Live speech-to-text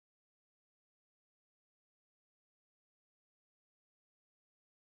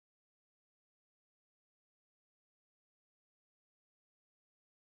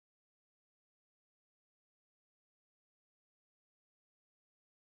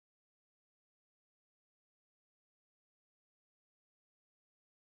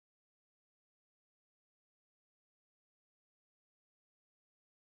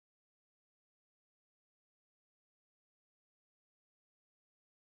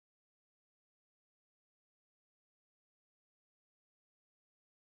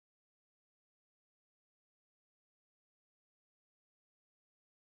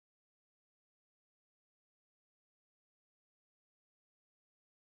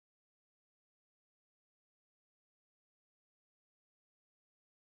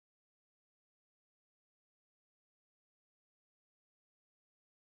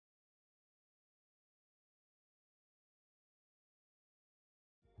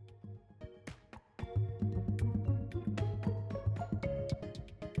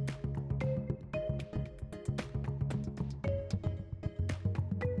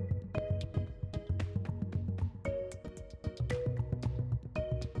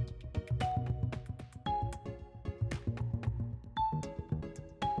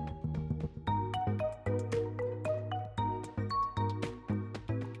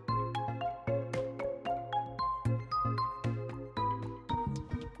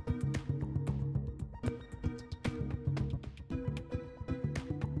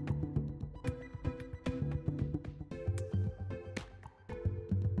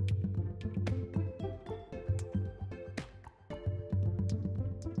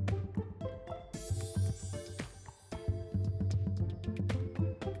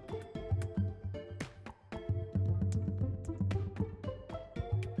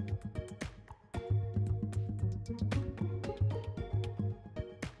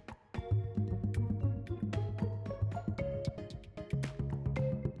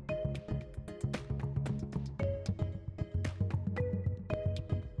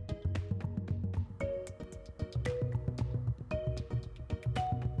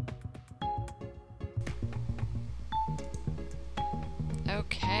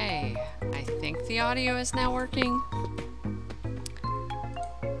Okay, I think the audio is now working.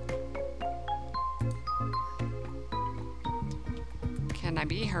 Can I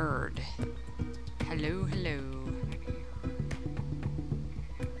be heard? Hello, hello.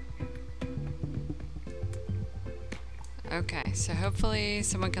 Okay, so hopefully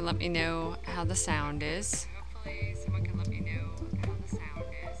someone can let me know how the sound is.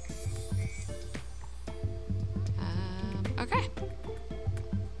 Okay.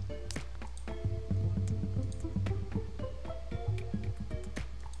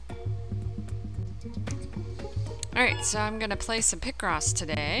 Alright, so I'm gonna play some Picross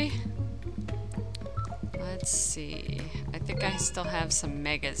today. Let's see. I think I still have some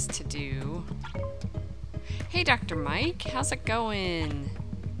megas to do. Hey, Dr. Mike, how's it going?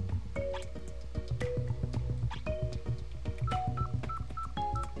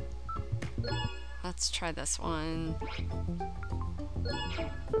 Let's try this one.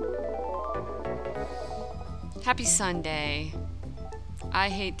 Happy Sunday. I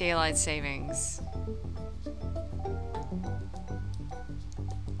hate daylight savings.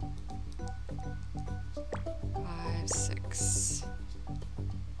 Five, six,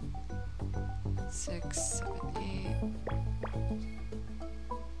 7, 8.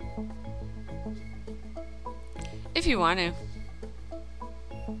 If you want to.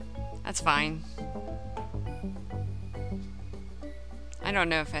 That's fine. I don't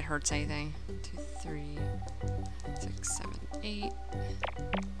know if it hurts anything. 2, 3, 6, 7, 8.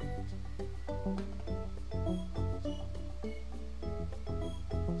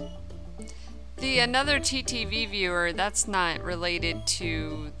 The another TTV viewer, that's not related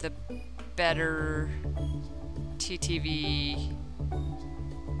to the better TTV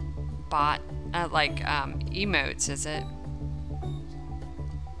bot, emotes, is it?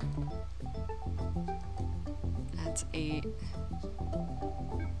 That's 8.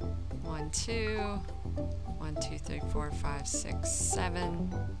 1, 2. 1, 2, 3, 4, 5, 6,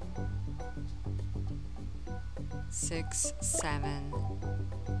 7. 6, 7.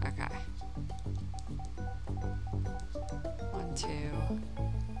 Okay. 1, 2.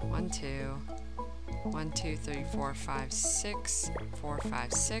 1, 2. 1, 2, 3, 4, 5, 6. 4,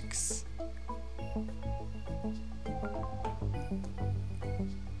 5, 6.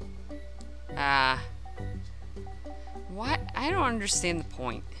 What? I don't understand the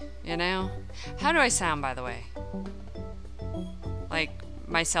point, you know? How do I sound, by the way? Like,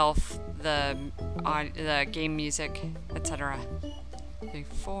 myself, the game music, etc. 3,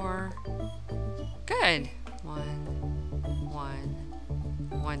 4. Good. 1, 1.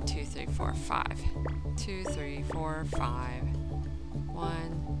 1, 2, 3, 4, 5. 2, 3, 4, 5. 1,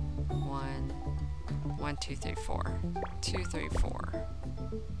 1. 1, 2, 3, 4. 2, 3, 4.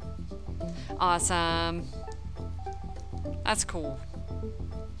 Awesome. That's cool.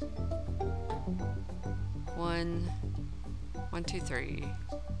 1, 1, 2, 3.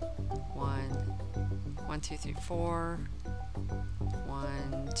 1, 1, 2, 3, 4.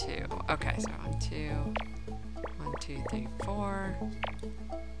 1, 2. Okay, so 1, 2. 1, 2, 3, 4.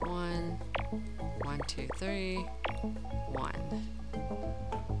 1, 1, 2, 3. 1.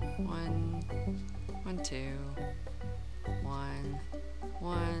 1, 1, 2. 1,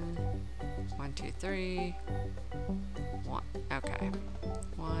 1. 1, 2, 3. 1. Okay.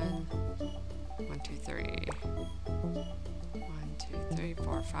 1, 1, 2, 3. 1, 2, 3,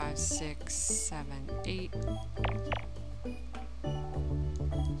 4, 5, 6, 7, 8.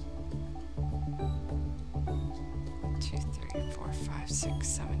 2, 3, 4, 5, 6,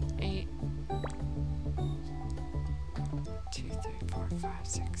 7, 8. 2, 3, 4, 5,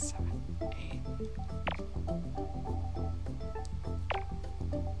 6, 7, 8.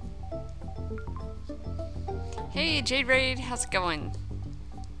 Hey, Jade Raid, how's it going?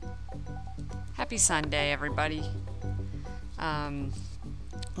 Happy Sunday, everybody.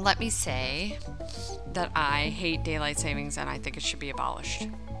 Let me say that I hate daylight savings and I think it should be abolished.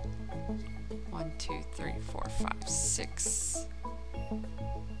 1, 2, 3, 4, 5, 6.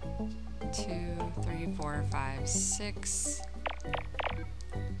 2, 3, 4, 5, 6.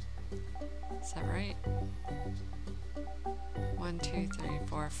 Is that right? 1, 2, 3,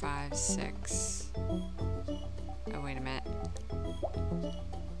 4, 5, 6. Oh, wait a minute.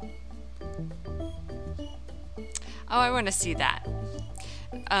 Oh, I want to see that.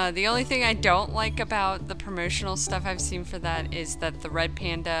 The only thing I don't like about the promotional stuff I've seen for that is that the red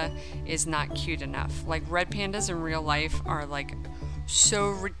panda is not cute enough. Like, red pandas in real life are, like, so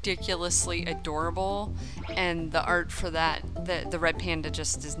ridiculously adorable, and the art for that, the red panda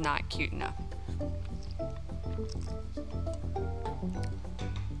just is not cute enough.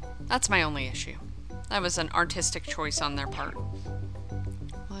 That's my only issue. That was an artistic choice on their part.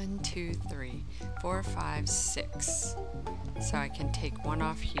 2, 3, 4, 5, 6. So I can take one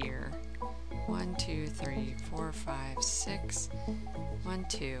off here. 1, 2, 3, 4, 5, 6. 1,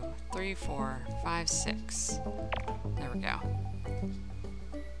 2, 3, 4, 5, 6. There we go.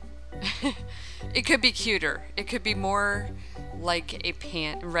 It could be cuter. It could be more like a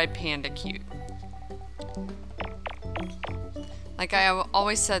red panda cute. Like I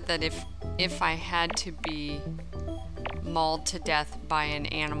always said that if I had to be mauled to death by an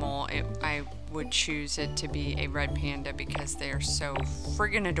animal, I would choose it to be a red panda because they are so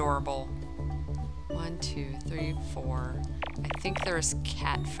friggin' adorable. 1, 2, 3, 4. I think there's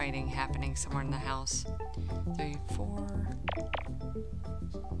cat fighting happening somewhere in the house. 3, 4.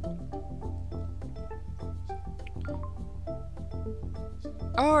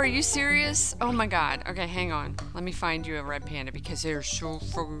 Oh, are you serious? Oh my god. Okay, hang on. Let me find you a red panda because they're so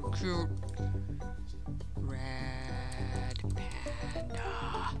fucking cute. Red panda.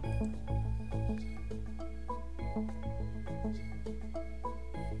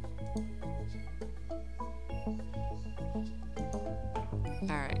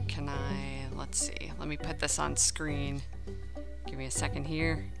 Alright, can I... Let's see. Let me put this on screen. Give me a second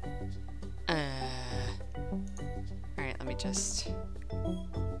here. Alright, let me just...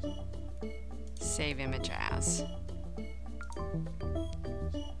 Save image as.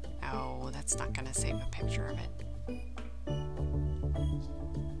 Oh, that's not gonna save a picture of it.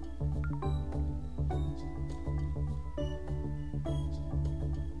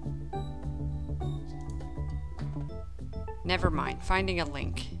 Never mind, finding a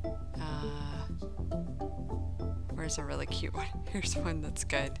link. Where's a really cute one? Here's one that's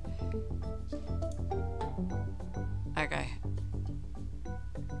good. Okay.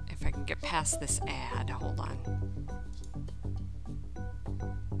 If I can get past this ad, hold on.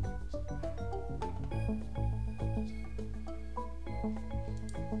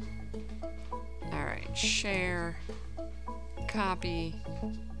 Alright, share, copy.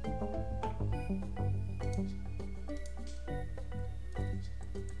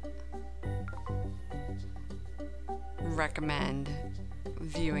 Recommend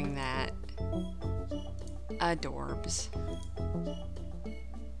viewing that. Adorbs.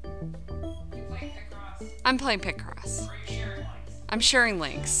 I'm playing Picross. I'm sharing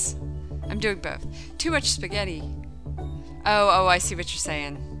links. I'm doing both. Too much spaghetti. Oh, I see what you're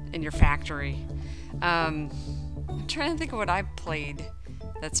saying. In your factory. I'm trying to think of what I've played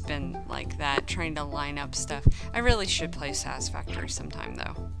that's been like that, trying to line up stuff. I really should play Satisfactory sometime,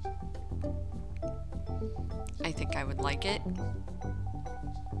 though. I think I would like it.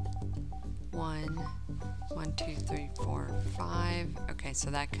 1, 2, 3, 4, 5. Okay, so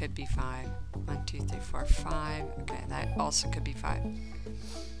that could be 5. 1, 2, 3, 4, 5. Okay, that also could be 5.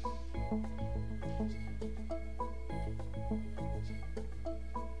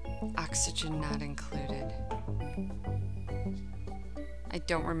 Oxygen not included. I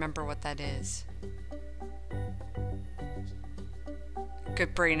don't remember what that is.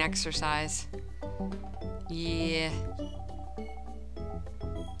 Good brain exercise. Yeah.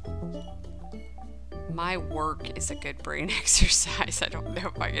 My work is a good brain exercise. I don't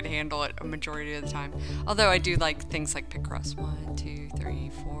know if I can handle it a majority of the time. Although I do like things like Picross. 1, 2, 3,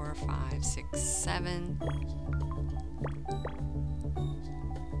 4, 5, 6, 7.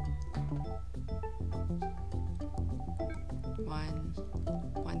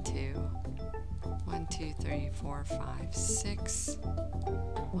 1, 2. 1, 2, 3, 4, 5, 6.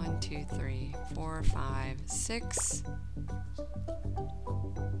 1, 2, 3, 4, 5, 6.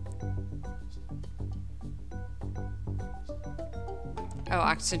 Oh,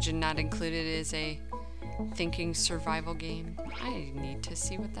 Oxygen Not Included is a thinking survival game. I need to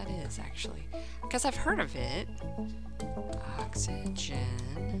see what that is, actually. Because I've heard of it.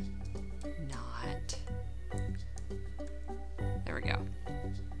 Oxygen Not. There we go.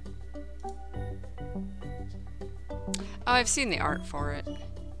 Oh, I've seen the art for it.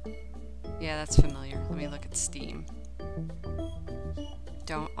 Yeah, that's familiar. Let me look at Steam.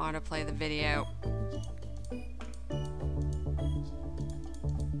 Don't autoplay the video.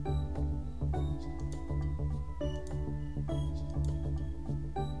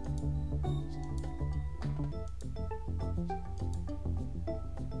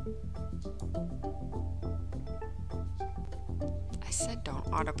 I said don't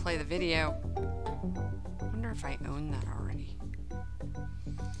autoplay the video. I wonder if I own that already.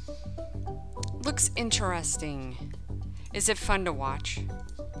 Looks interesting. Is it fun to watch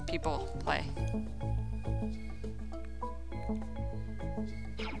people play?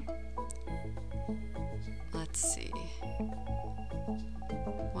 Let's see.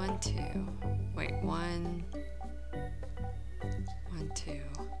 1, 2. Wait, 1, 1, 2.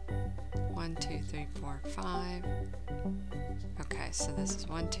 1, 2, 3, 4, 5. Okay, so this is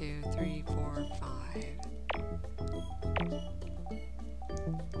 1, 2, 3, 4, 5.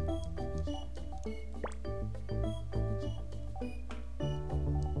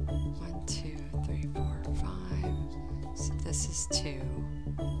 1, 2, 3, 4, 5. So this is 2.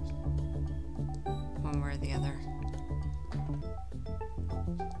 One way or the other.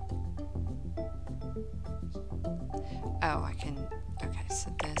 Oh, I can, okay, so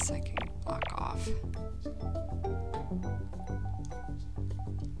this I can block off.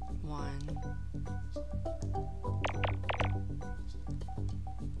 1.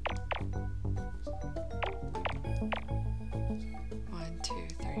 1, 2,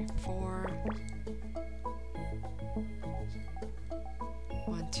 3, 4.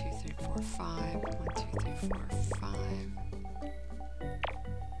 1, 2, 3, 4, 5. 1, 2, 3, 4, 5.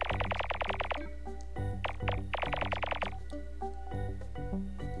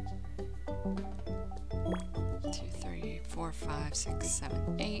 2, 3, 4, 5, 6,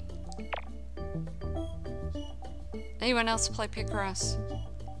 7, 8. Anyone else play Picross?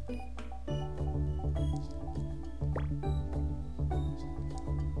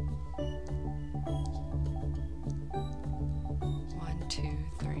 One, 2,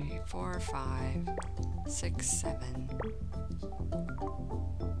 3, 4, 5, 6, 7.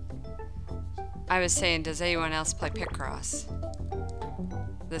 I was saying, does anyone else play Picross?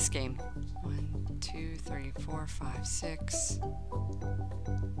 This game. 1, 2, 3, 4, 5, 6.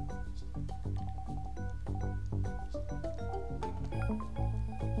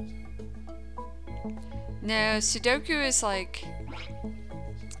 No, Sudoku is like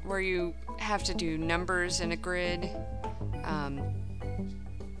where you have to do numbers in a grid.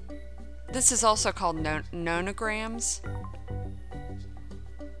 This is also called nonograms.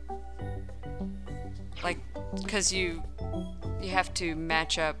 Like, because you have to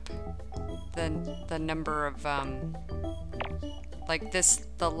match up the number of like this,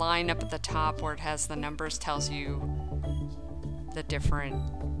 the line up at the top where it has the numbers tells you the different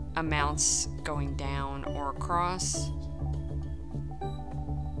amounts going down or across,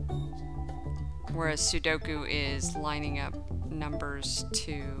 whereas Sudoku is lining up numbers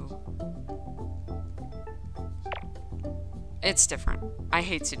to, it's different. I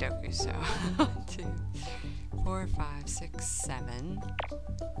hate Sudoku, so 2, 4, 5, 6, 7.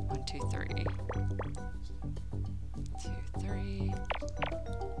 1, 2, 3. 2, 3.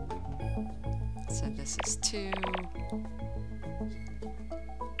 So this is 2.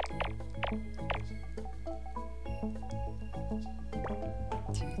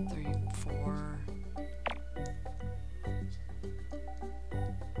 2, 3, 4.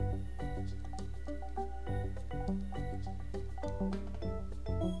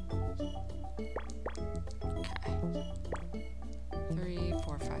 Okay. 3,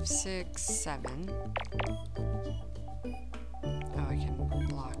 4, 5, 6, 7. Oh, I can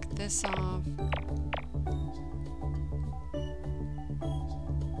block this off.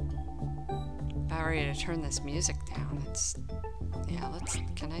 About ready to turn this music down. It's, yeah, let's,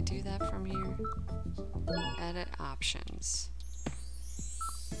 can I do that from here? Edit options.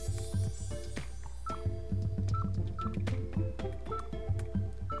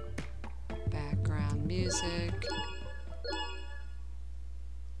 Background music.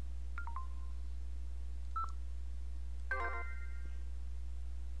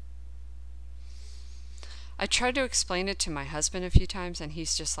 I tried to explain it to my husband a few times and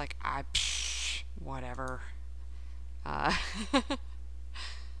he's just like, whatever. I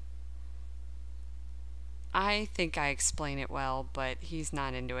think I explain it well, but he's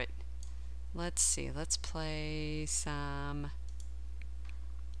not into it. Let's see, let's play some...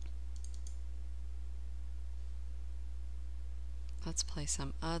 Let's play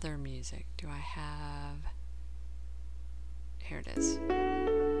some other music. Do I have... Here it is.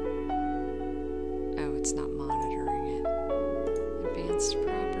 Oh, it's not monitoring it. Advanced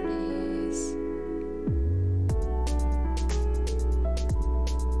properties.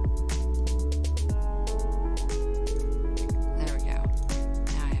 There we go.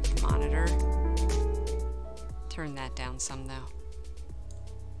 Now I have to monitor. Turn that down some though.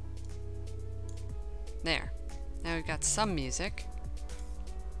 There. Now we've got some music.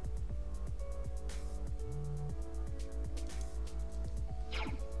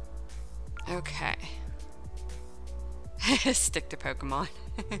 Okay. Stick to Pokemon.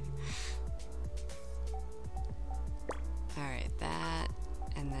 Alright, that.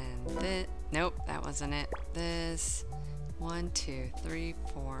 And then this. Nope, that wasn't it. This. 1, 2, 3,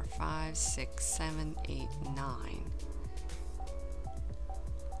 4, 5, 6, 7, 8, 9.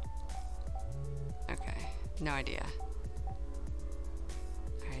 Okay, no idea.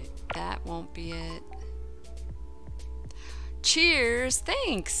 Alright, that won't be it. Cheers!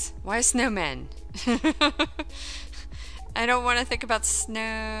 Thanks! Why snowmen? I don't want to think about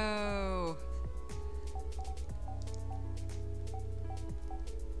snow.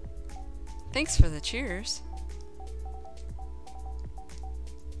 Thanks for the cheers.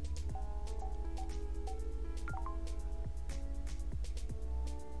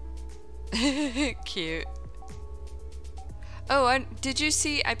 Cute. Oh, did you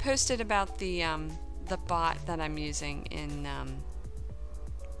see? I posted about the bot that I'm using in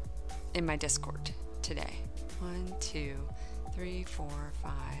my Discord today. 1, 2, 3, 4,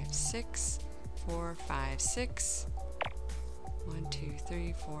 5, 6, 4, 5, 6. 1, 2,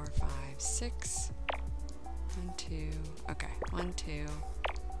 3, 4, 5, 6. 1, 2. Okay, 1, 2,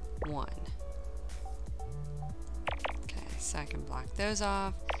 1. Okay, so I can block those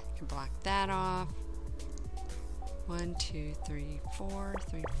off. I can block that off. 1, 2, 3, 4,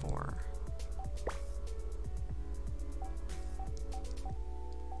 3, 4.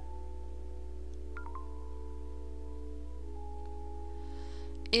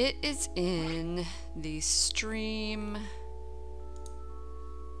 It is in the stream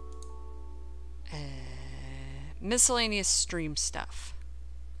miscellaneous stream stuff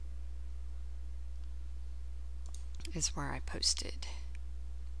is where I posted,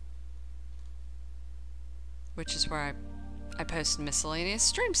 which is where I post miscellaneous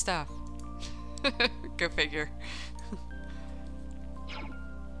stream stuff. Go figure.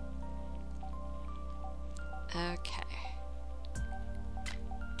 Okay.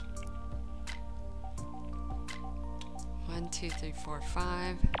 1, 2, 3, 4,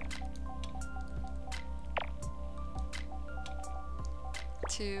 5.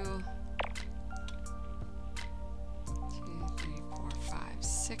 2, 3, 4, 5,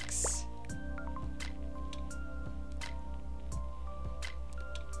 6.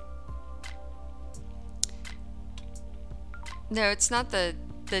 No, it's not the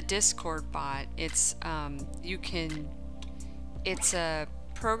Discord bot. It's it's a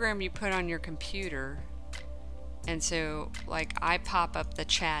program you put on your computer. And so, like, I pop up the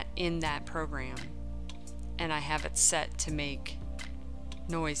chat in that program, and I have it set to make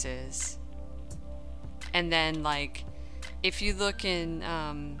noises. And then, like, if you look in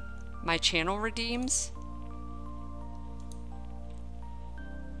my channel redeems,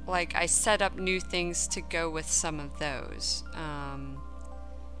 like, I set up new things to go with some of those.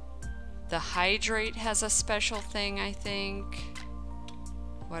 The hydrate has a special thing, I think.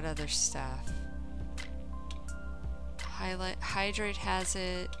 What other stuff? Hydrate has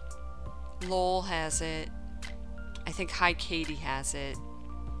it. Lowell has it. I think Hi Katie has it.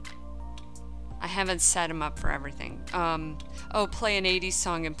 I haven't set them up for everything. Oh, play an 80s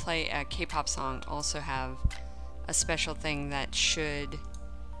song and play a K-pop song also have a special thing that should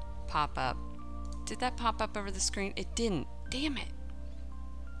pop up. Did that pop up over the screen? It didn't. Damn it.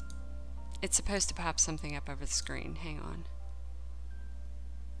 It's supposed to pop something up over the screen. Hang on.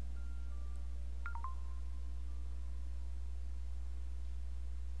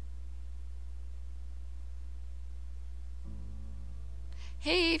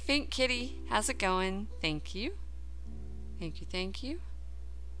 Hey, Faint Kitty, how's it going? Thank you. Thank you, thank you.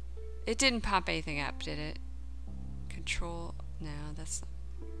 It didn't pop anything up, did it? Control, no, that's not.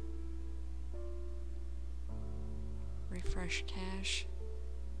 Refresh cache.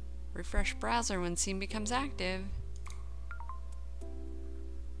 Refresh browser when scene becomes active.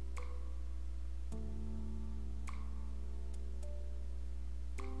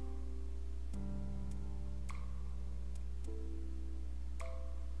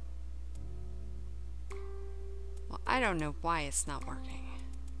 I don't know why it's not working.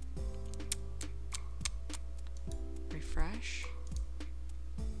 Refresh.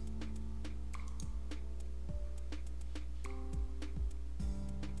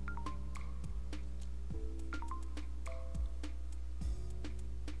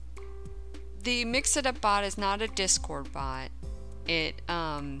 The Mix It Up bot is not a Discord bot. It,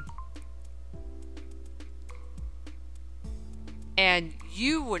 and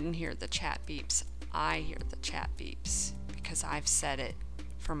you wouldn't hear the chat beeps. I hear the chat beeps because I've set it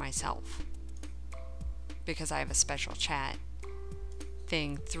for myself. Because I have a special chat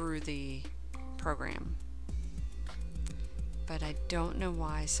thing through the program. But I don't know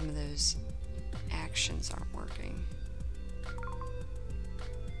why some of those actions aren't working.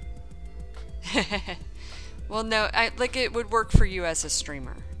 Well, no, like it would work for you as a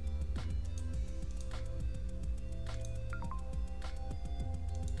streamer.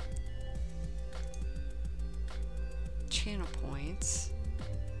 Channel points.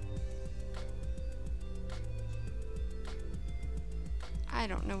 I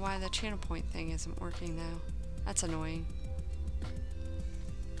don't know why the channel point thing isn't working though. That's annoying.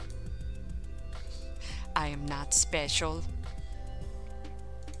 I am not special.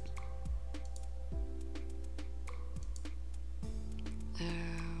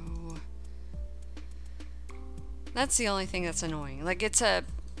 Oh. That's the only thing that's annoying. Like it's a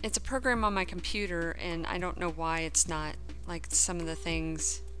program on my computer and I don't know why it's not, like some of the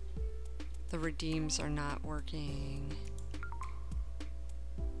things, the redeems are not working.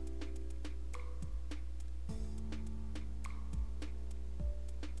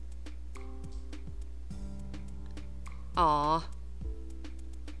 Aw.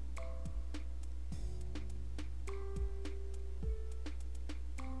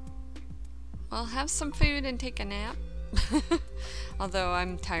 Well, have some food and take a nap. Although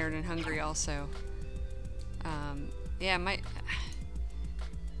I'm tired and hungry also. Yeah,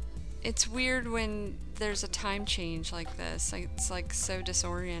 it's weird when there's a time change like this. It's like so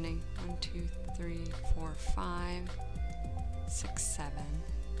disorienting. 1, 2, 3, 4, 5, 6, 7.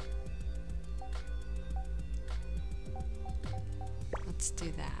 Let's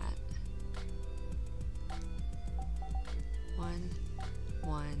do that. 1,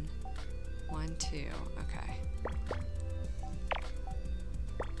 1, 1, 2. Okay.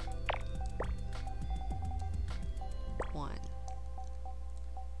 One.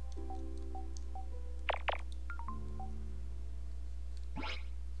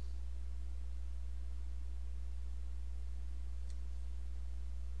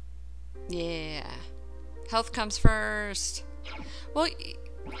 Yeah. Health comes first. Well,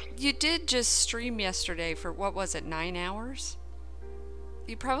 you did just stream yesterday for, what was it, 9 hours?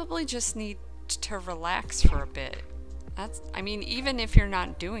 You probably just need to relax for a bit. I mean, even if you're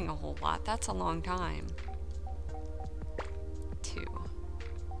not doing a whole lot, that's a long time. 2.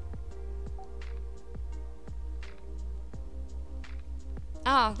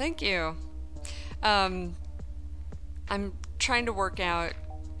 Oh, thank you. I'm trying to work out.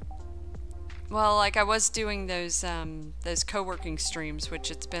 Well, like I was doing those co-working streams,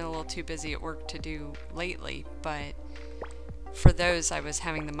 which it's been a little too busy at work to do lately, but for those I was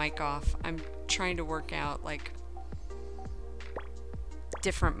having the mic off. I'm trying to work out like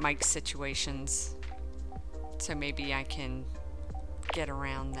different mic situations, so maybe I can get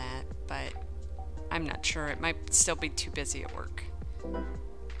around that, but I'm not sure. It might still be too busy at work.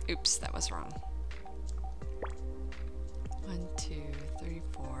 Oops, that was wrong. 1, 2, 3,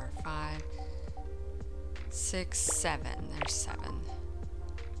 4, 5, 6, 7. There's 7.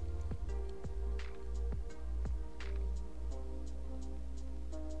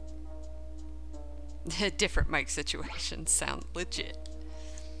 Different mic situations sound legit.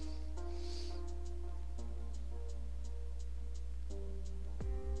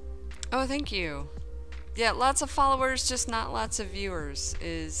 Oh, thank you. Yeah, lots of followers, just not lots of viewers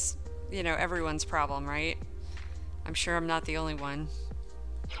is, you know, everyone's problem, right? I'm sure I'm not the only one.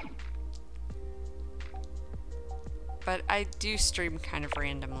 But I do stream kind of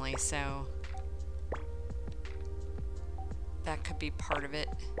randomly, so that could be part of it.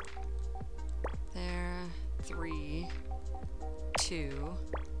 There, 3, 2,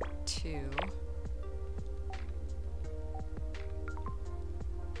 2.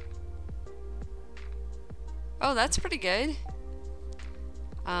 Oh, that's pretty good.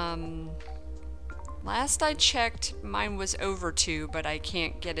 Last I checked, mine was over 2, but I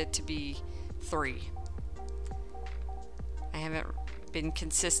can't get it to be 3. I haven't been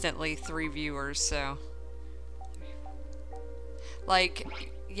consistently 3 viewers, so. Like,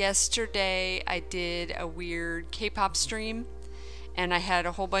 yesterday I did a weird K-pop stream, and I had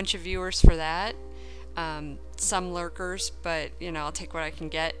a whole bunch of viewers for that. Some lurkers, but, you know, I'll take what I can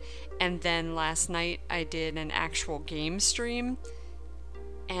get. And then last night I did an actual game stream,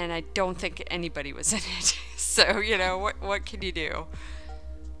 and I don't think anybody was in it. So, you know, what can you do?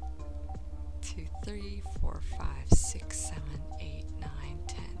 2, 3, 4, 5, 6, 7, 8, 9,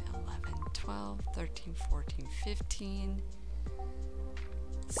 10, 11, 12, 13, 14, 15,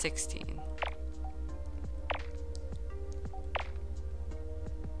 16.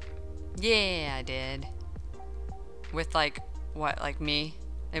 Yeah, I did. With like, what, like me?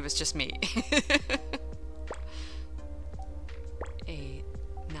 It was just me. 8,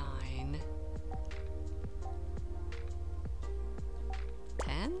 9,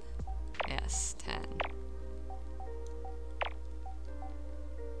 10? Yes, 10.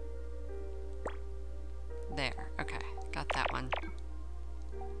 There, okay, got that one.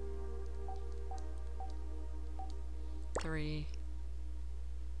 3.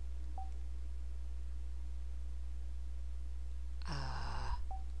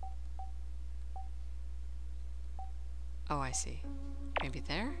 Oh, I see. Maybe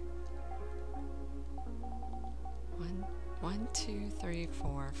there? 1, 2, 3,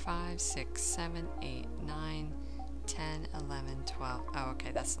 4, 5, 6, 7, 8, 9, 10, 11, 12. Oh,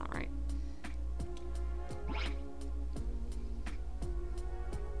 okay, that's not right.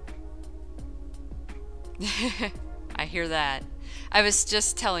 I hear that. I was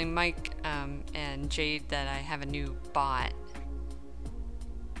just telling Mike and Jade that I have a new bot.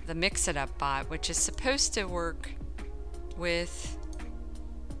 The Mix It Up bot, which is supposed to work with...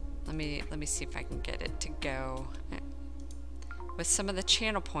 Let me see if I can get it to go. With some of the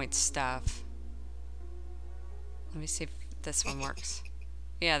channel point stuff. Let me see if this one works.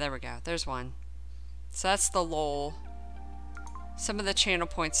 Yeah, there we go. There's one. So that's the LOL. Some of the channel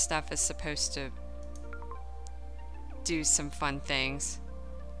point stuff is supposed to do some fun things.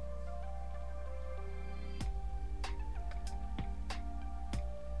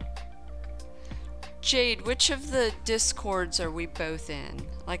 Jade, which of the Discords are we both in?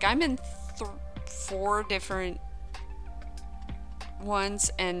 Like, I'm in 4 different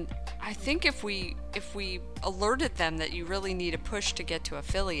ones, and I think if we alerted them that you really need a push to get to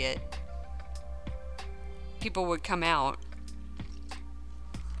affiliate, people would come out.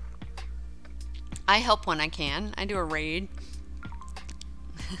 I help when I can. I do a raid.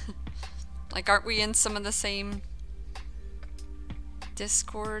 Like, aren't we in some of the same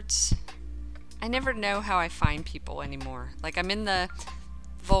Discords? I never know how I find people anymore. Like, I'm in the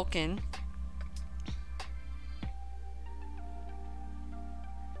Vulcan.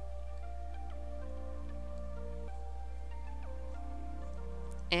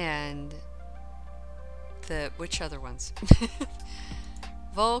 And which other ones?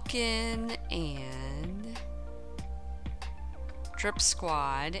 Vulcan and Drip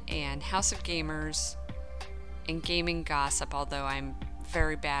Squad and House of Gamers and Gaming Gossip, although I'm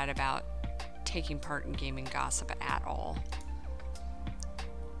very bad about taking part in Gaming Gossip at all.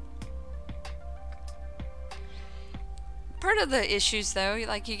 Part of the issues, though,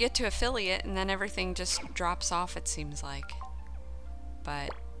 like, you get to affiliate and then everything just drops off, it seems like. But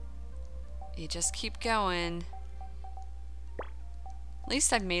you just keep going. At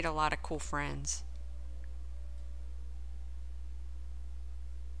least I've made a lot of cool friends.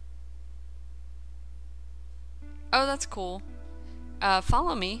 Oh, that's cool.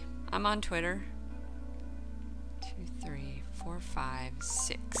 Follow me. I'm on Twitter. 2, 3, 4, 5,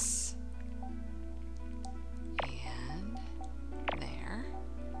 6. And there.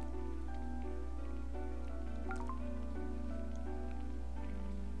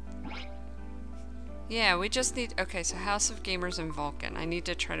 Yeah, we just need... Okay, so House of Gamers and Vulcan. I need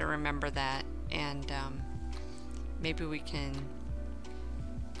to try to remember that. And maybe we can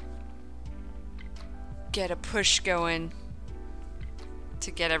get a push going to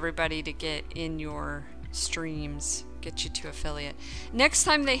get everybody to get in your streams, get you to affiliate. Next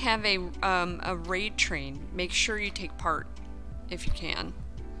time they have a raid train, make sure you take part if you can,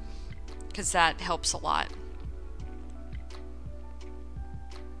 because that helps a lot.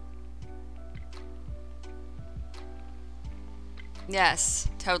 Yes,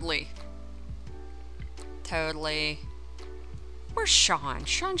 totally. Totally. Where's Sean?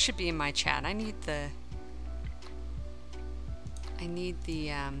 Sean should be in my chat. I need the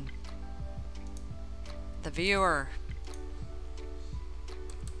viewer.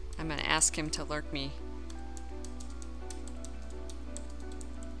 I'm gonna ask him to lurk me.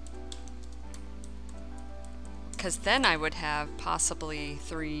 Because then I would have possibly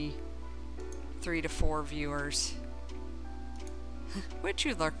 3 to 4 viewers. Would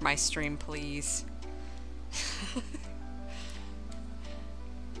you lurk my stream, please?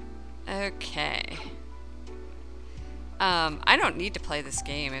 Okay. I don't need to play this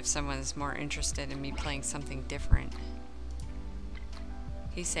game if someone's more interested in me playing something different.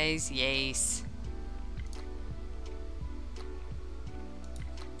 He says yes.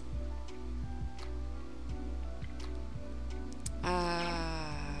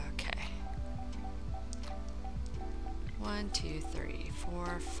 Okay. 1, 2, 3,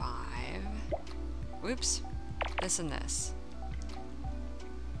 4, 5. Whoops. This and this.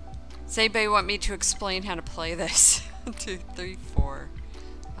 Does anybody want me to explain how to play this? 1, 2, 3, 4,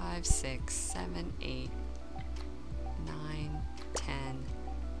 5, 6, 7, 8, 9, 10,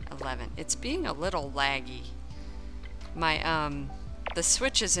 11. It's being a little laggy. My, the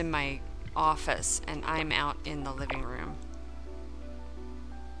Switch is in my office and I'm out in the living room.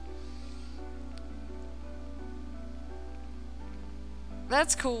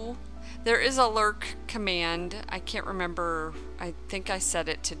 That's cool. There is a lurk command. I can't remember. I think I set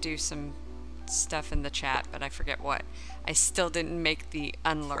it to do some stuff in the chat, but I forget what. I still didn't make the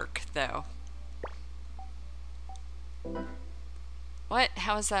unlurk, though. What?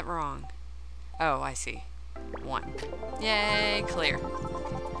 How is that wrong? Oh, I see. 1. Yay, clear.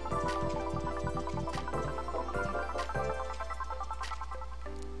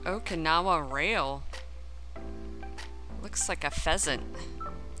 Okinawa Rail. Looks like a pheasant.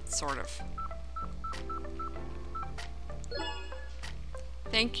 Sort of.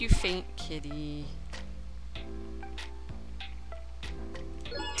 Thank you, Faint Kitty.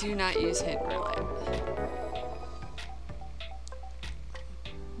 Do not use hit roulette.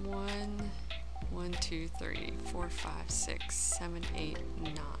 1, 1, 2, 3, 4, 5, 6, 7, 8,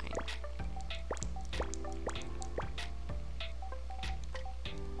 9.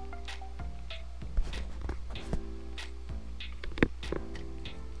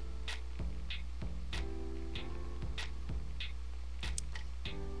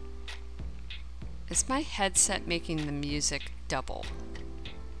 Is my headset making the music double?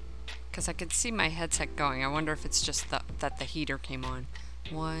 Because I could see my headset going. I wonder if it's just that the heater came on.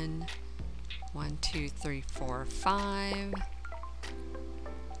 1, 1, 2, 3, 4, 5.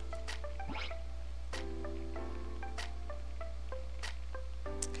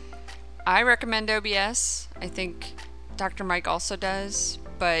 I recommend OBS. I think Dr. Mike also does,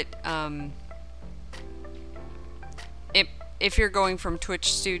 but if you're going from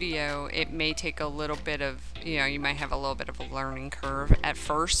Twitch Studio, it may take a little bit of, you might have a little bit of a learning curve at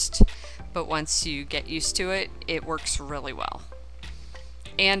first, but once you get used to it, it works really well.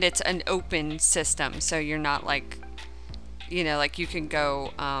 And it's an open system, so you're not like, like you can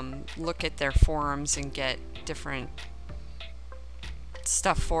go look at their forums and get different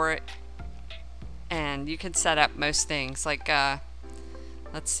stuff for it. And you can set up most things, like,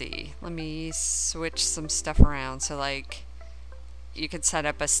 let's see, let me switch some stuff around. So like, you could set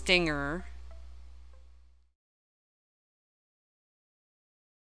up a stinger.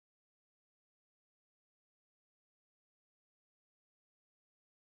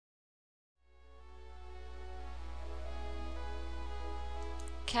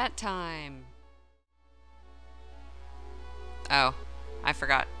 Cat time. Oh, I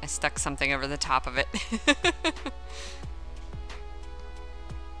forgot. I stuck something over the top of it.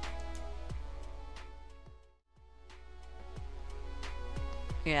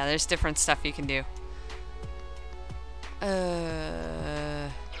 Yeah, there's different stuff you can do.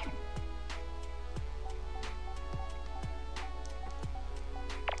 1,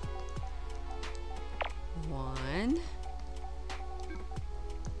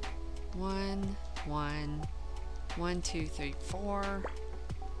 1, 1, 1, 2, 3, 4.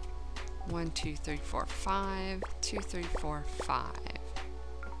 1, 2, 3, 4, 5. 2, 3, 4, 5.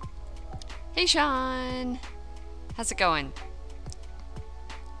 Hey, Sean! How's it going?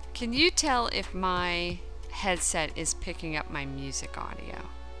 Can you tell if my headset is picking up my music audio?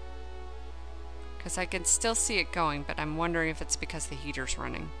 Because I can still see it going, but I'm wondering if it's because the heater's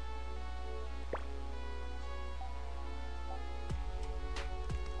running.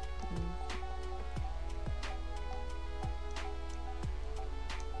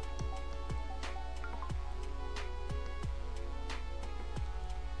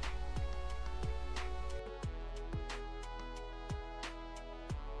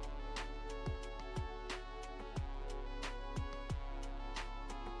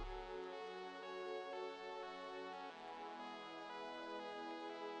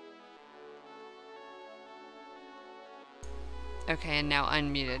 Okay, and now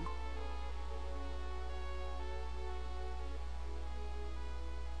unmuted.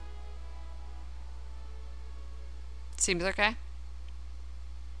 Seems okay.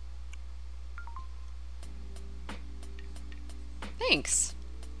 Thanks.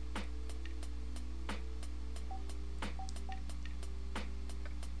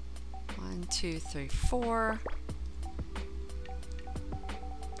 One, 2, 3, 4.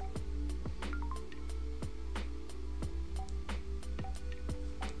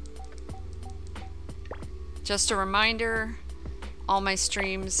 Just a reminder, all my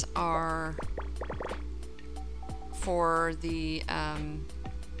streams are for the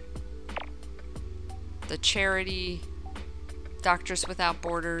charity Doctors Without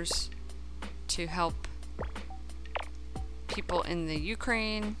Borders to help people in the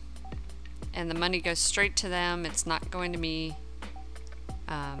Ukraine, and the money goes straight to them. It's not going to me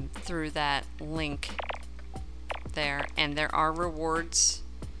through that link there, and there are rewards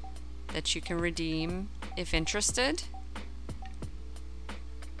that you can redeem if interested.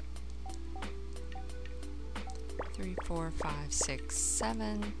 3, 4, 5, 6,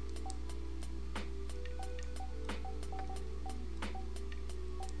 7.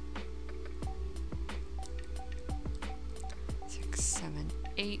 6, 7,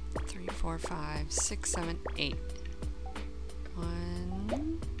 8. 3, 4, 5, 6, 7, 8.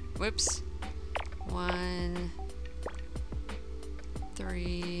 1, whoops, 1,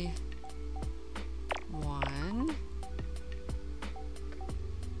 3, 1.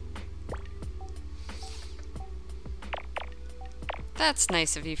 That's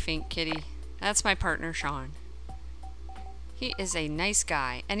nice of you, Faint Kitty. That's my partner, Sean. He is a nice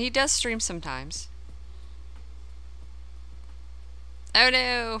guy, and he does stream sometimes. Oh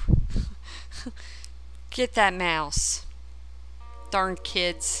no! Get that mouse. Darn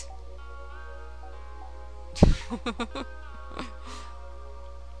kids.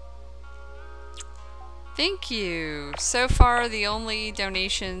 Thank you. So far, the only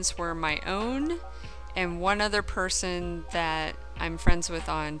donations were my own and one other person that I'm friends with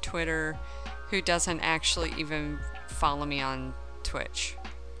on Twitter who doesn't actually even follow me on Twitch.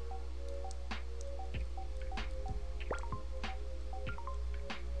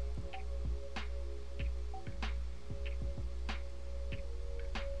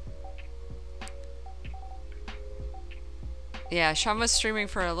 Yeah, Sean was streaming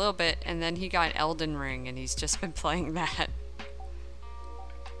for a little bit and then he got Elden Ring and he's just been playing that.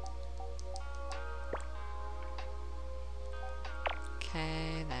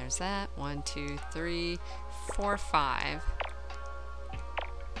 Okay, there's that. 1, 2, 3, 4, 5.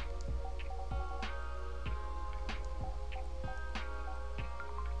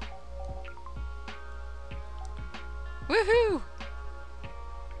 Woohoo!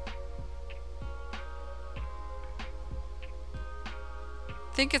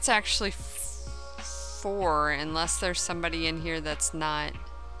 I think it's actually 4 unless there's somebody in here that's not,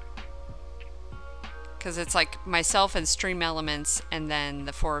 because it's like myself and Stream Elements and then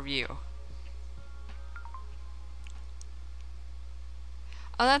the 4 of you.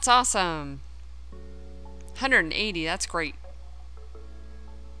 Oh, that's awesome. 180, that's great.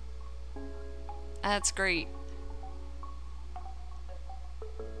 That's great.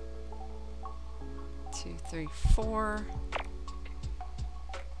 2, 3, 4.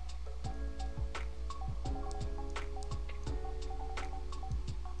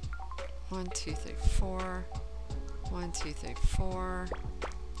 1, 2, 3, 4. 1, 2, 3, 4.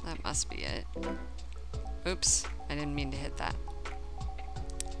 That must be it. Oops, I didn't mean to hit that.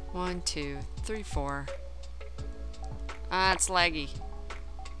 1, 2, 3, 4. Ah, it's laggy.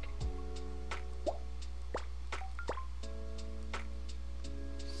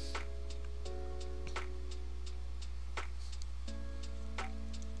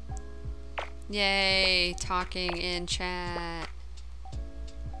 Yay, talking in chat.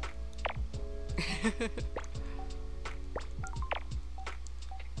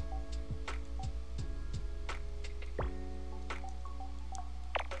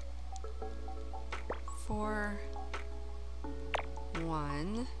 4,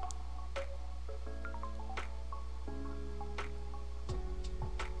 1.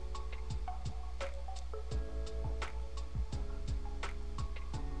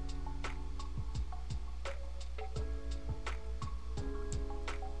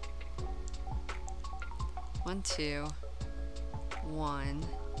 One, 2, 1,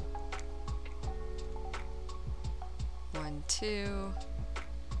 1, 2.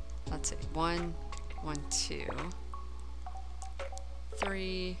 Let's see, 1, 1, 2,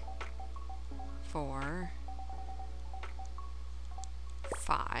 3, 4,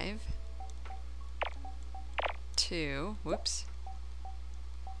 5, 2. Whoops.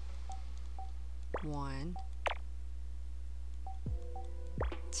 1,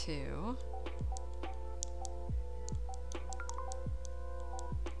 2.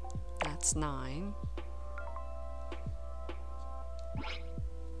 That's 9.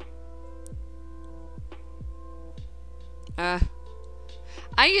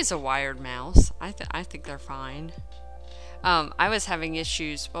 I use a wired mouse. I think they're fine. I was having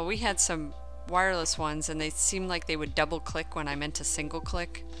issues. Well, we had some wireless ones and they seemed like they would double click when I meant to single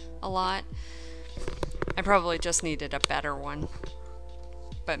click a lot. I probably just needed a better one.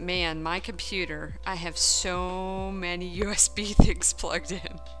 But man, my computer, I have so many USB things plugged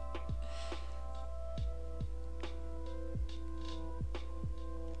in.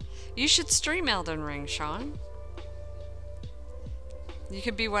 You should stream Elden Ring, Sean. You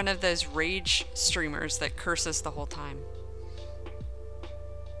could be one of those rage streamers that curses the whole time.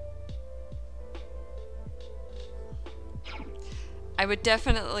 I would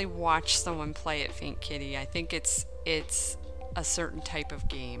definitely watch someone play it, Faint Kitty. I think it's a certain type of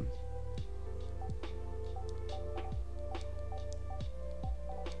game.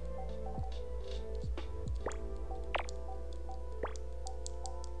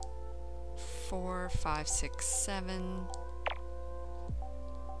 Four, 5, 6, 7. .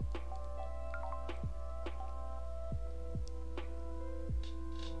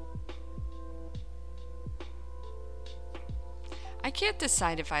 can't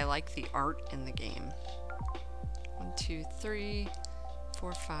decide if I like the art in the game. 1, 2, 3,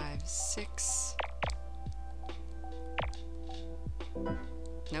 4, 5, 6.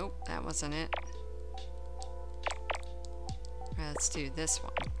 Nope, that wasn't it. Alright, let's do this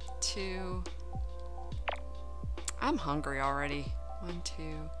one. 2. I'm hungry already. 1, 2,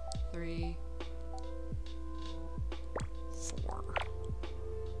 3, 4.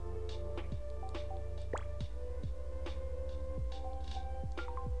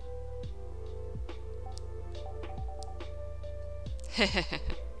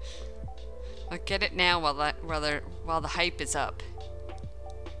 I'll get it now while the hype is up.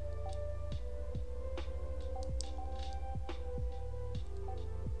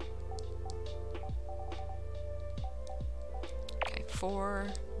 Okay, 4.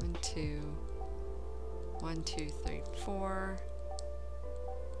 1, 2. 1, 2, 3, 4.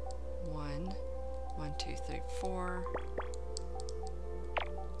 1. 1, 2, 3, 4.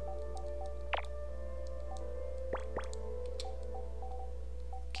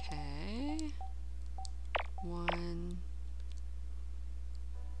 Okay. 1.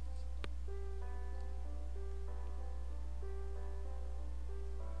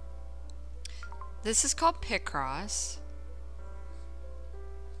 This is called Picross,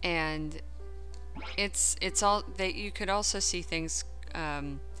 and it's all that you could also see things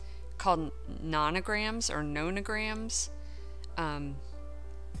called nonograms or nonograms,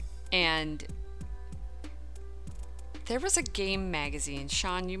 and there was a game magazine.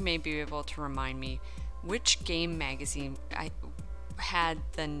 Sean, you may be able to remind me which game magazine had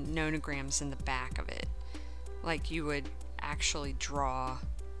the nonograms in the back of it. Like you would actually draw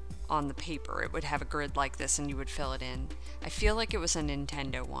on the paper. It would have a grid like this and you would fill it in. I feel like it was a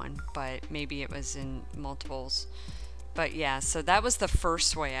Nintendo one, but maybe it was in multiples. But yeah, so that was the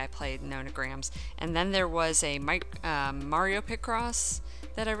first way I played nonograms. And then there was a Mario Picross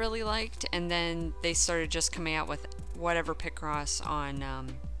that I really liked, and then they started just coming out with whatever Picross on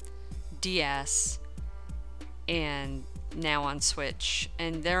DS and now on Switch,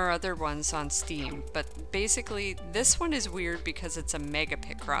 and there are other ones on Steam, but basically this one is weird because it's a Mega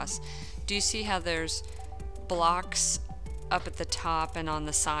Picross. Do you see how there's blocks up at the top and on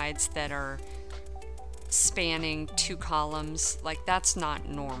the sides that are spanning 2 columns? Like, that's not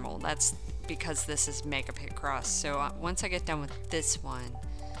normal. That's because this is Mega Picross. So once I get done with this one,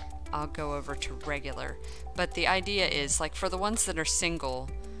 I'll go over to regular. But the idea is, like, for the ones that are single,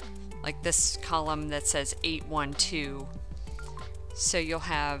 like this column that says 812, so you'll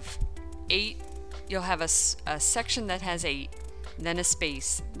have 8, you'll have a section that has 8, then a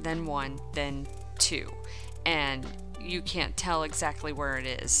space, then 1, then 2, and you can't tell exactly where it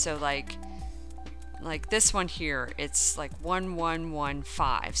is. So like this one here, it's like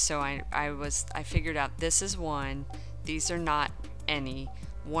 1115. So I figured out this is 1, these are not any.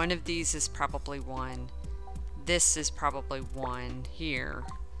 One of these is probably 1. This is probably 1 here.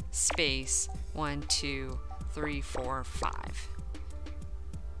 Space 1, 2, 3, 4, 5.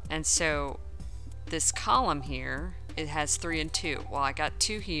 And so this column here, it has 3 and 2. Well, I got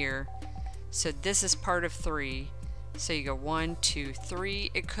 2 here, so this is part of 3. So you go 1, 2,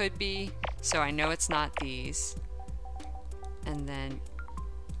 3. It could be. So I know it's not these. And then,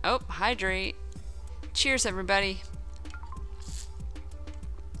 oh, hydrate. Cheers, everybody.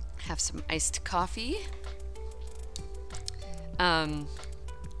 Have some iced coffee.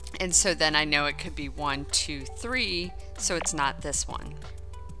 And so then I know it could be 1, 2, 3, so it's not this one.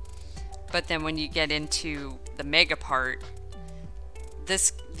 But then when you get into the mega part,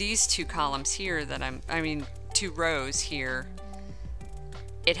 these 2 columns here that I mean 2 rows here,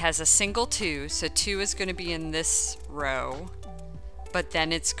 it has a single 2, so 2 is going to be in this row, but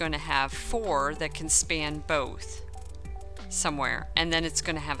then it's going to have 4 that can span both somewhere, and then it's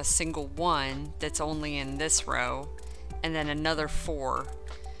going to have a single 1 that's only in this row, and then another 4.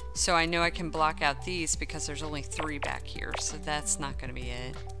 So I know I can block out these because there's only 3 back here, so that's not going to be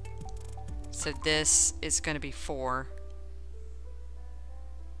it. So this is going to be 4.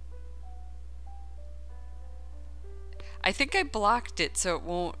 I think I blocked it so it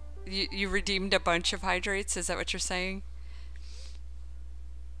won't... You redeemed a bunch of hydrates, is that what you're saying?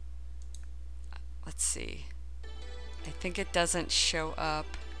 Let's see. I think it doesn't show up.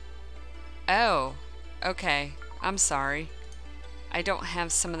 Oh, okay. I'm sorry. I don't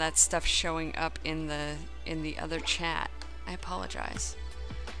have some of that stuff showing up in the other chat. I apologize.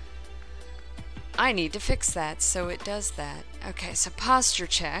 I need to fix that so it does that. Okay, so posture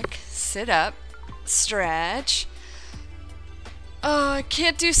check. Sit up. Stretch. Oh, I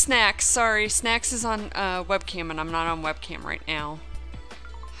can't do snacks. Sorry. Snacks is on webcam and I'm not on webcam right now.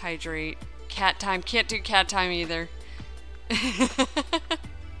 Hydrate. Cat time. Can't do cat time either.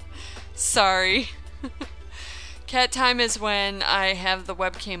 Sorry. Cat time is when I have the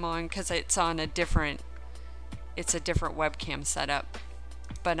webcam on because it's on a different webcam setup.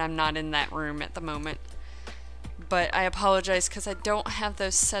 But I'm not in that room at the moment. But I apologize because I don't have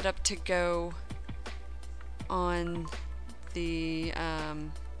those set up to go on the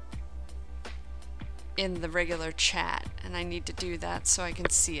in the regular chat, and I need to do that so I can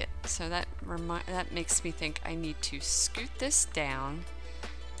see it. So that makes me think I need to scoot this down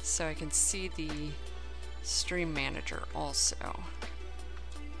so I can see the stream manager also,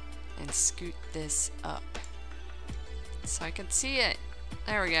 and scoot this up so I can see it.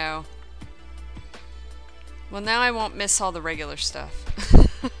 There we go. Well, now I won't miss all the regular stuff.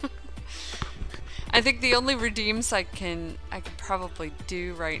 I think the only redeems I could probably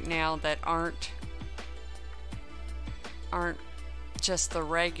do right now that aren't just the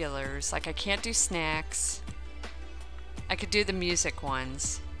regulars. Like, I can't do snacks. I could do the music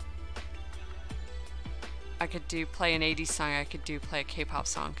ones. I could play an 80s song. I could play a K-pop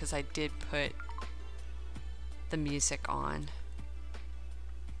song because I did put the music on.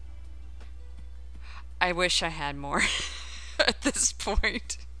 I wish I had more at this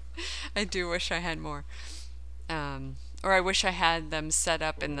point. I do wish I had more. Or I wish I had them set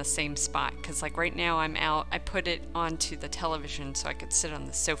up in the same spot, because like right now I'm out. I put it onto the television so I could sit on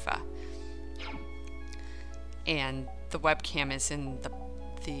the sofa. And the webcam is in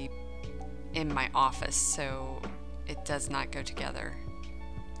in my office, so it does not go together.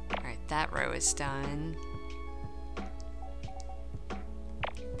 Alright, that row is done.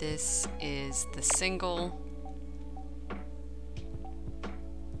 This is the single.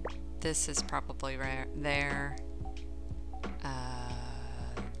 This is probably there.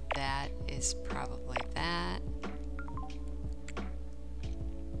 That is probably that.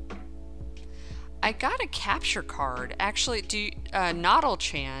 I got a capture card. Actually,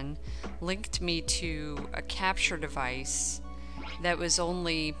 Noddle-chan linked me to a capture device that was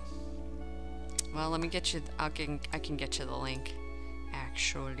only... Well, let me get you... I can get you the link.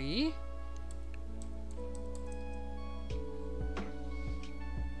 Actually...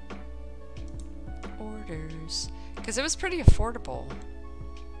 Orders. Because it was pretty affordable.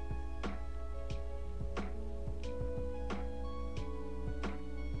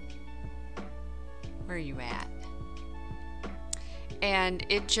 Where are you at? And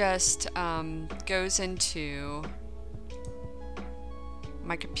it just goes into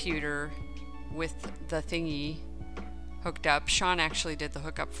my computer with the thingy hooked up. Sean actually did the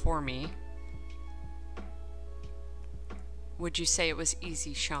hookup for me. Would you say it was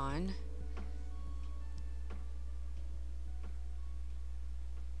easy, Sean?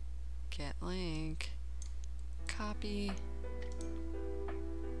 Get link. Copy.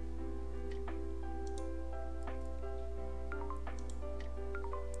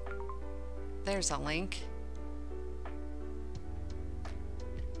 There's a link.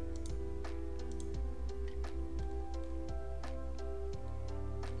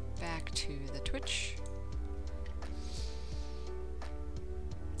 Back to the Twitch.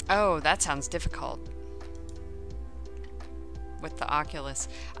 Oh, that sounds difficult. With the Oculus.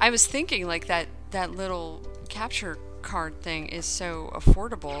 I was thinking like that little capture card thing is so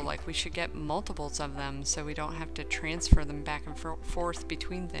affordable, like we should get multiples of them so we don't have to transfer them back and forth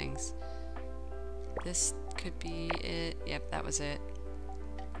between things. This could be it. Yep, that was it.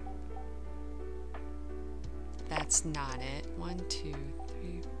 That's not it. 1, 2,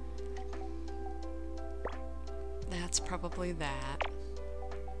 3. That's probably that.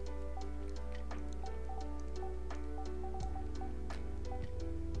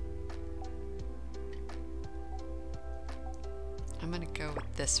 I'm gonna go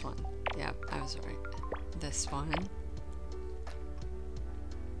with this one. Yep, I was right. This one.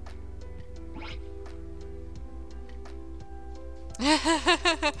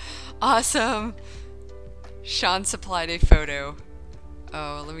 Awesome! Sean supplied a photo.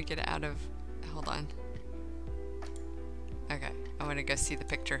 Oh, let me get it out of... Hold on. Okay, I want to go see the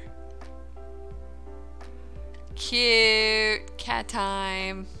picture. Cute! Cat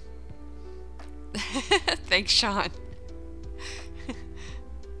time! Thanks, Sean.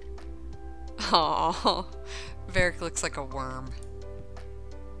 Aww. Varric looks like a worm.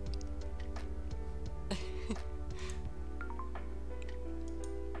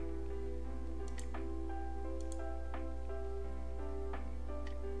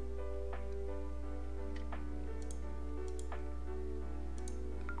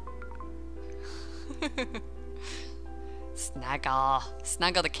 Snuggle.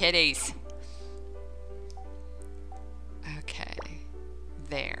 Snuggle the kitties. Okay.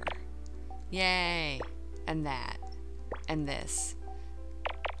 There. Yay. And that. and this.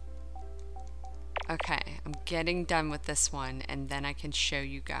 Okay, I'm getting done with this one, and then I can show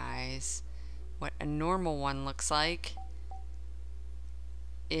you guys what a normal one looks like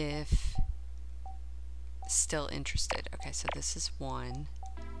if still interested. Okay, so this is one.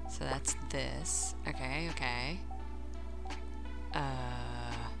 So that's this. Okay, okay.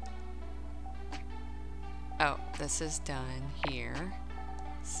 Oh, this is done here.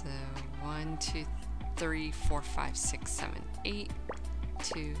 So 1, 2, 3, 4, 5, 6, 7, 8.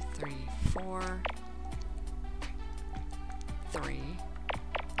 2, 3, 4, 3.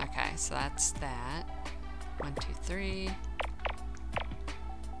 Okay, so that's that. 1, 2, 3.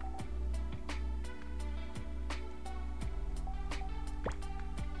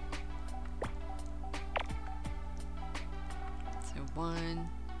 So 1,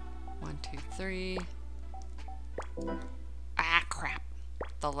 1, 2, 3. Ah, crap.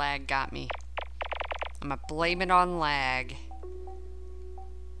 The lag got me. I'm gonna blame it on lag.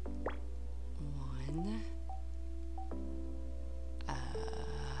 1.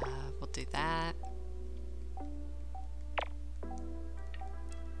 We'll do that.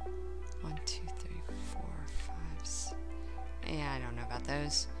 1, 2, 3, 4, 5, 6. Yeah, I don't know about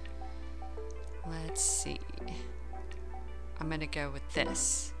those. Let's see. I'm gonna go with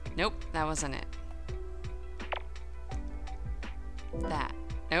this. Nope, that wasn't it. That.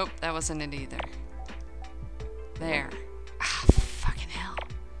 Nope, that wasn't it either. There. Ah, fucking hell.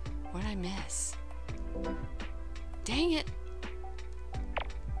 What'd I miss? Dang it.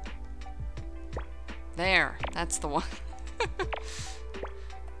 There. That's the one.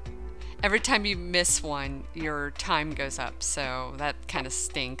 Every time you miss one, your time goes up, so that kind of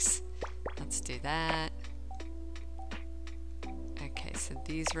stinks. Let's do that. Okay, so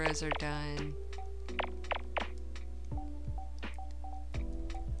these rows are done.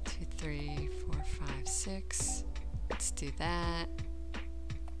 2, 3, 4, 5, 6. Let's do that.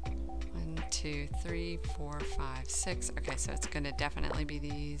 1, 2, 3, 4, 5, 6. Okay, so it's going to definitely be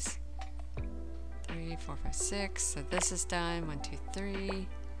these. 3, 4, 5, 6. So this is done. 1, 2, 3.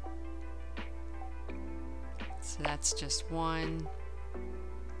 So that's just 1,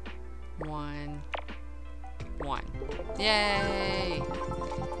 1, 1. Yay!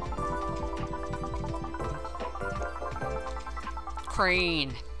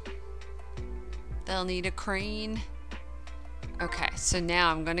 Crane. They'll need a crane. Okay, so now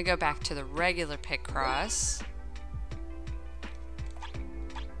I'm going to go back to the regular Picross.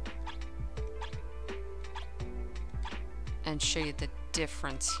 And show you the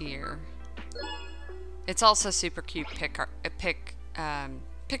difference here. It's also super cute pixel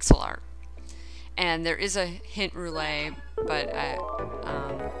art. And there is a hint roulette, but I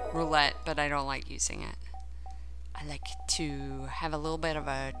don't like using it. I like to have a little bit of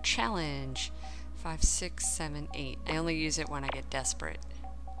a challenge. 5, 6, 7, 8. I only use it when I get desperate.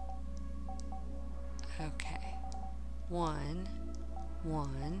 Okay. 1,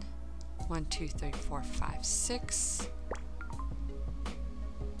 1, 1, 2, 3, 4, 5, 6.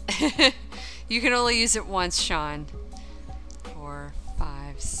 You can only use it once, Sean. 4,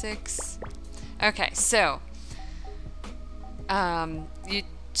 5, 6. Okay, so you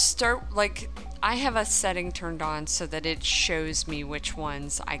start, like, I have a setting turned on so that it shows me which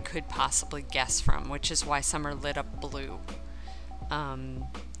ones I could possibly guess from, which is why some are lit up blue.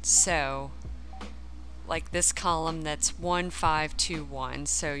 So like this column that's 1, 5, 2, 1.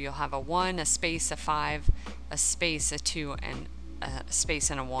 So you'll have a 1, a space, a 5, a space, a 2, and a space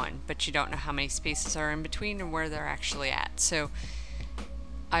and a 1, but you don't know how many spaces are in between and where they're actually at. So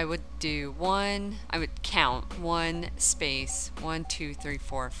I would do 1, I would count 1 space, 1, 2, 3,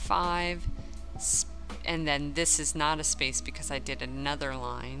 4, 5, and then this is not a space because I did another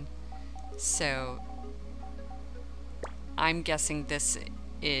line. So I'm guessing this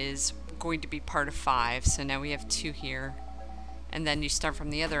is going to be part of 5, so now we have 2 here. And then you start from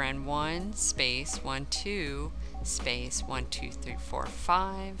the other end, 1 space, 1, 2 space, 1, 2, 3, 4,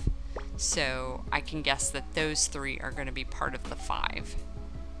 5. So I can guess that those 3 are going to be part of the 5.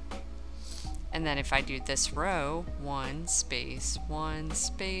 And then if I do this row, 1 space, 1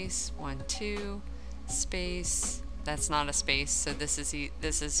 space, 1, 2 space, that's not a space, so this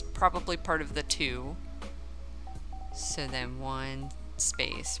is probably part of the 2. So then 1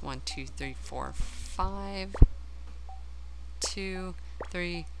 space, 1, 2, 3, 4, 5, 2,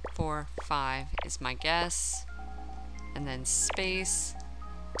 3, 4, 5 is my guess, and then space,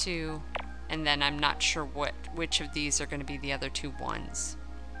 2, and then I'm not sure which of these are going to be the other 2 ones.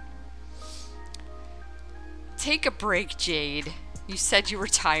 Take a break, Jade. You said you were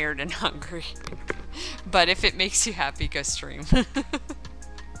tired and hungry, but if it makes you happy, go stream.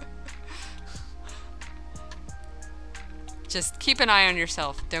 Just keep an eye on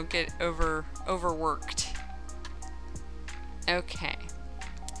yourself. Don't get overworked. Okay.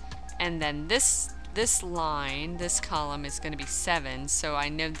 And then this line, this column is going to be 7, so I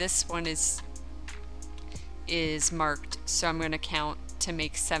know this one is marked, so I'm going to count to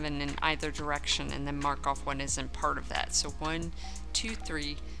make 7 in either direction and then mark off one isn't part of that. So 1, 2,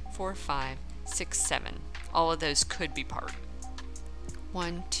 3, 4, 5, 6, 7. All of those could be part.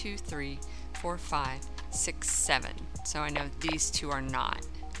 1, 2, 3, 4, 5, 6, 7. So I know these two are not.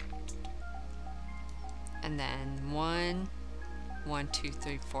 And then 1, 2,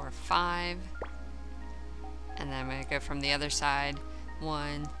 3, 4, 5. And then I'm going to go from the other side.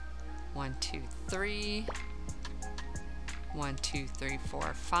 1, 2, 3. 1, 2, 3, 4,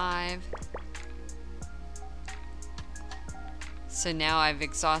 5. So now I've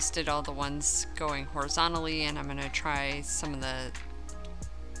exhausted all the ones going horizontally, and I'm going to try some of the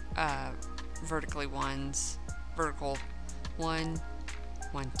vertically ones. Vertical 1,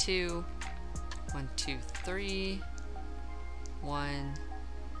 1, 2, 1, 2, 3, 1,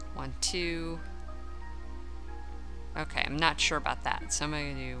 1, 2. Okay, I'm not sure about that, so I'm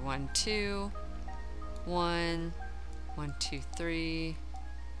going to do 1, 2, 1, 1, 2, 3,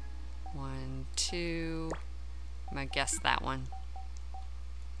 1, 2. I'm going to guess that one.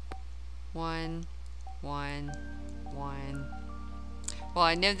 1, 1, 1. Well,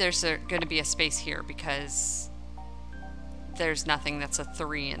 I know there's going to be a space here because there's nothing that's a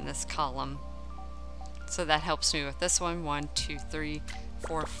 3 in this column. So that helps me with this one. 1, 2, 3,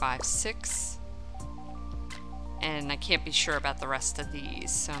 4, 5, 6. And I can't be sure about the rest of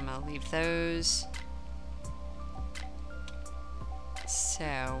these, so I'm going to leave those.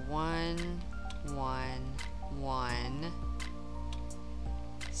 So 1, 1, 1.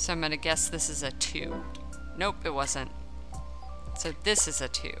 So I'm going to guess this is a 2. Nope, it wasn't. So this is a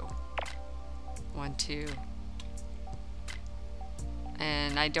 2. 1, 2.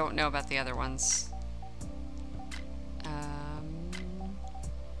 And I don't know about the other ones.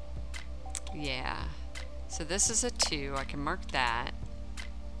 Yeah. So this is a 2. I can mark that.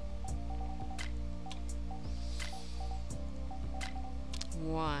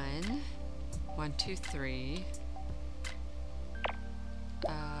 One, 1, 2, 3.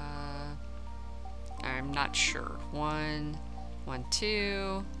 I'm not sure. 1, 1,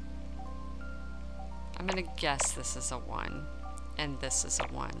 2. I'm gonna guess this is a 1, and this is a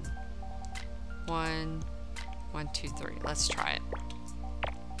 1. 1, 1, 2, 3. Let's try it.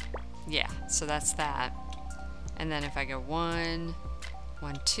 Yeah, so that's that. And then if I go 1,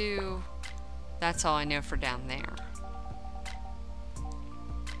 1, 2, that's all I know for down there.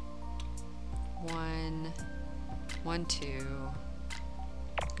 1, 1, 2.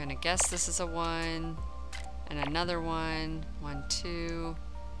 I'm gonna guess this is a 1, and another 1, 1, 2.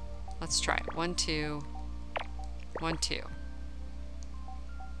 Let's try it. 1, 2, 1, 2.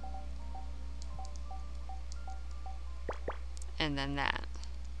 And then that.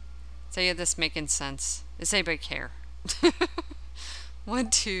 So yeah, this making sense. Does anybody care? 1,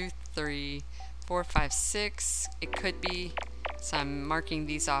 2, 3, 4, 5, 6. It could be. So I'm marking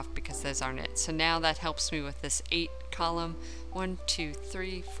these off because those aren't it. So now that helps me with this 8 column. 1, 2,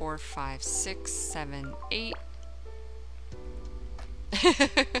 3, 4, 5, 6, 7, 8.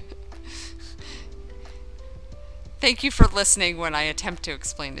 Thank you for listening when I attempt to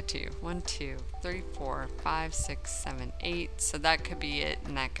explain it to you. 1, 2, 3, 4, 5, 6, 7, 8. So that could be it,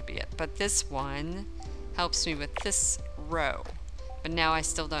 and that could be it. But this one helps me with this row. But now I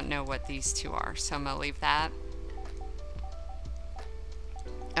still don't know what these two are, so I'm going to leave that.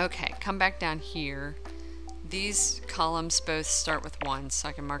 Okay, come back down here. These columns both start with 1, so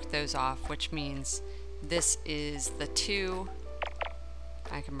I can mark those off, which means this is the 2.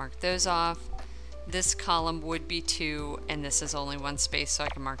 I can mark those off. This column would be 2, and this is only 1 space, so I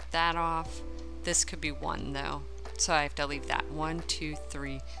can mark that off. This could be 1, though, so I have to leave that. 1, 2,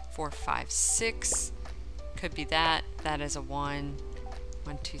 3, 4, 5, 6. Could be that. That is a 1.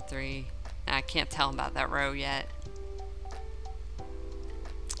 1, 2, 3. And I can't tell about that row yet.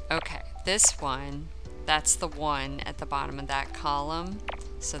 Okay, this one, that's the 1 at the bottom of that column.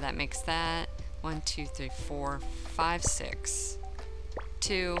 So that makes that 1, 2, 3, 4, 5, 6.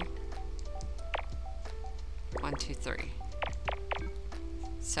 2. 1, 2, 3.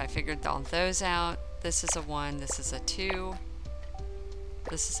 So I figured all those out. This is a 1, this is a 2.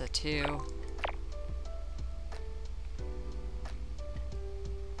 This is a 2.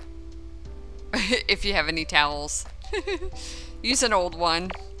 If you have any towels, use an old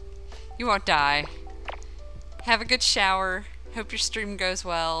one. You won't die. Have a good shower. Hope your stream goes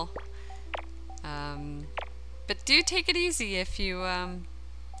well. But do take it easy if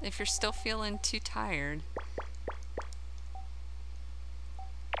you're still feeling too tired.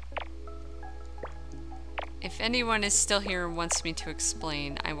 If anyone is still here and wants me to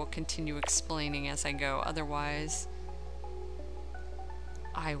explain, I will continue explaining as I go. Otherwise,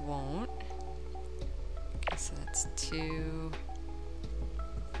 I won't. Okay, so that's 2.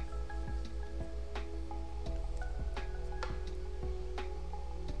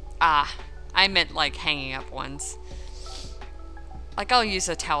 Ah, I meant like hanging up ones. Like I'll use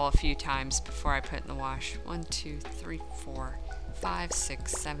a towel a few times before I put it in the wash. 1, 2, 3, 4, 5,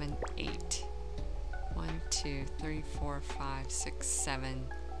 6, 7, 8. 1, 2, 3, 4, 5, 6, 7.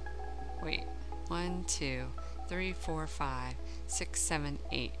 Wait. 1, 2, 3, 4, 5, 6, 7,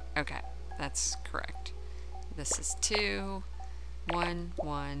 8. Okay, that's correct. This is 2, 1,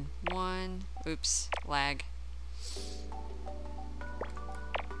 1, 1. Oops, lag.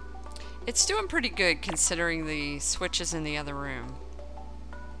 It's doing pretty good considering the switches in the other room.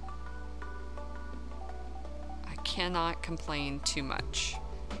 I cannot complain too much.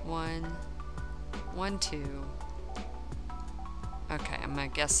 1, 1, 2. Okay, I'm gonna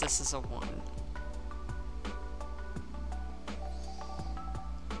guess this is a 1.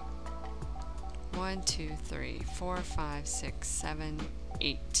 One, 2, 3, 4, 5, 6, 7,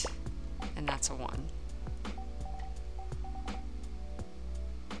 8. And that's a 1.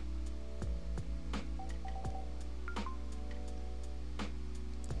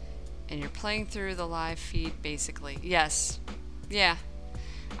 And you're playing through the live feed, basically. Yes. Yeah.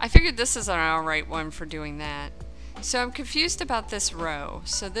 I figured this is an alright one for doing that. So I'm confused about this row.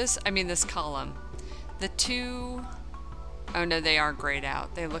 So this column. The 2... Oh no, they are grayed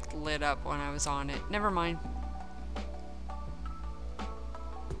out. They looked lit up when I was on it. Never mind.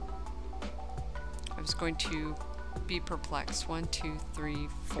 I was going to be perplexed. 1, 2, 3,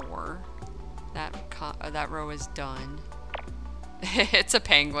 4. That row is done. It's a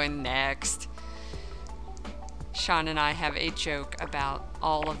penguin. Next. Sean and I have a joke about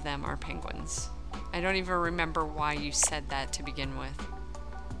all of them are penguins. I don't even remember why you said that to begin with.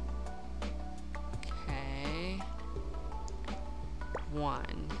 Okay.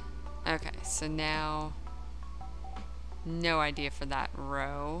 1. Okay, so now no idea for that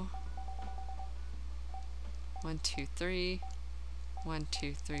row. 1, 2, 3. 1,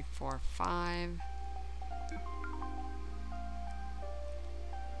 2, 3, 4, 5.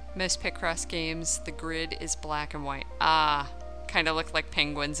 Most Picross games, the grid is black and white. Ah, kind of looked like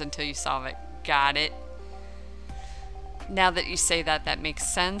penguins until you saw it. Got it. Now that you say that, that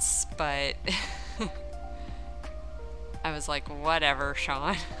makes sense, but I was like, whatever,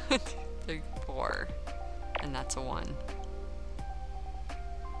 Sean. 3, 4. And that's a 1.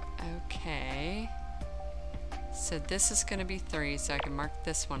 Okay. So this is going to be 3, so I can mark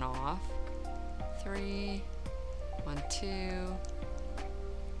this one off. 3, 1, 2.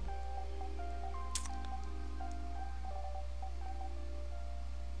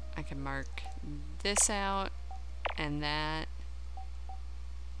 I can mark this out and that.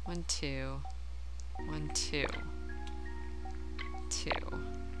 1, 2. 1, 2. 2.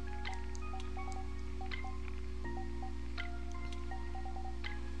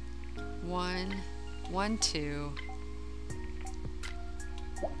 1, 1, 2.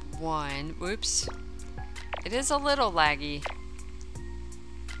 1. Whoops. It is a little laggy.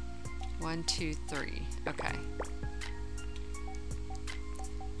 1, 2, 3. Okay.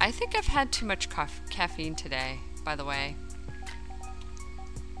 I think I've had too much caffeine today, by the way.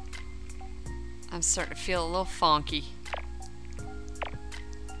 I'm starting to feel a little funky.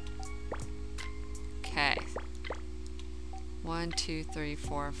 Okay. 1, 2, 3,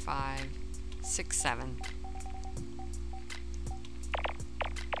 4, 5, 6, 7.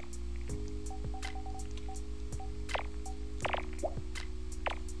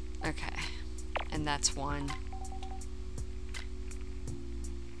 Okay. And that's 1.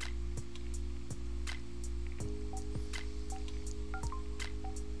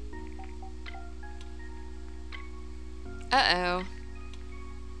 Uh-oh.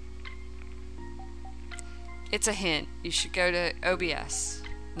 It's a hint. You should go to OBS.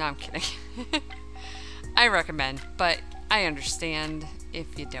 No, I'm kidding. I recommend, but I understand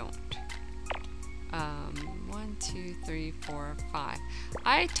if you don't. 1, 2, 3, 4, 5.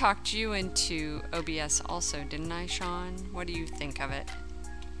 I talked you into OBS also, didn't I, Sean? What do you think of it?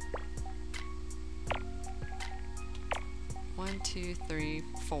 1, 2, 3,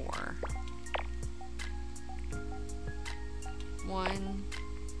 4. 1.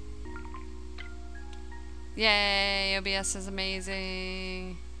 Yay, OBS is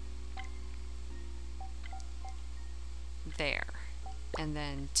amazing. There. And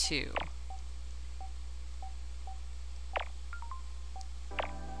then 2.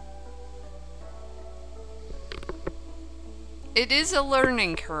 It is a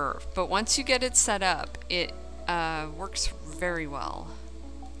learning curve, but once you get it set up, it works very well.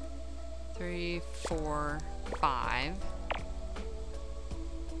 3, 4, 5,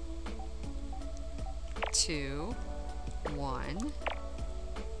 2, 1.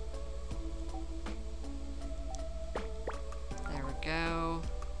 There we go.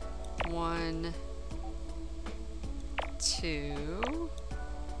 1, 2,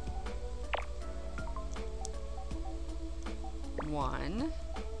 1,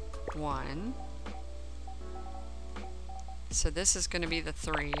 1. So this is going to be the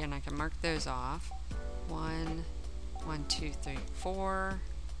 3, and I can mark those off. 1, 1, 2, 3, 4.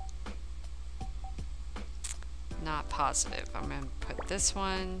 Not positive. I'm going to put this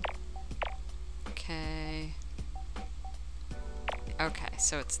one. Okay. Okay,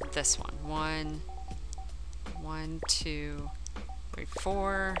 so it's this one. 1, 1, 2, 3,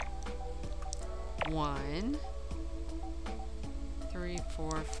 4. 1, 3,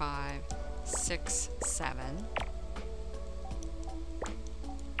 4, 5, 6, 7.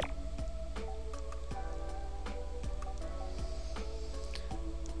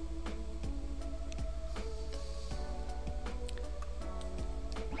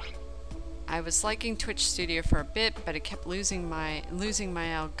 I was liking Twitch Studio for a bit, but it kept losing my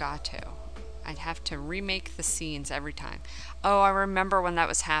Elgato. I'd have to remake the scenes every time. Oh, I remember when that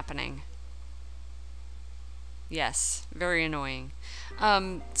was happening. Yes, very annoying.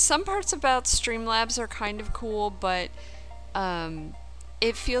 Some parts about Streamlabs are kind of cool, but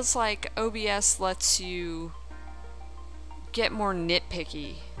it feels like OBS lets you get more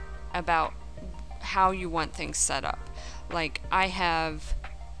nitpicky about how you want things set up. Like, I have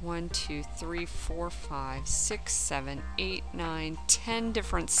 1, 2, 3, 4, 5, 6, 7, 8, 9, 10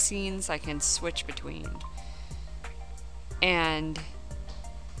 different scenes I can switch between. And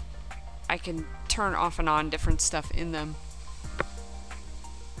I can turn off and on different stuff in them.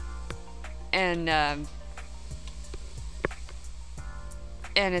 And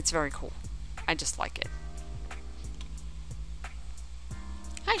it's very cool. I just like it.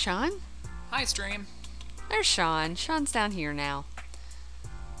 Hi, Sean. Hi, stream. There's Sean. Sean's down here now.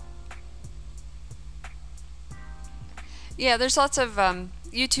 Yeah, there's lots of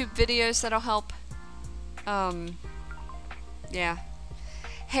YouTube videos that'll help. Yeah.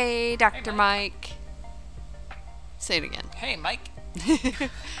 Hey, Dr. Hey, Mike. Say it again. Hey, Mike.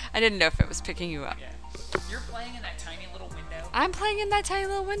 I didn't know if it was picking you up. Yeah. You're playing in that tiny little window? I'm playing in that tiny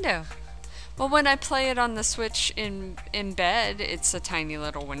little window. Well, when I play it on the Switch in bed, it's a tiny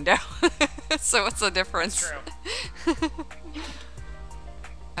little window. So what's the difference? That's true.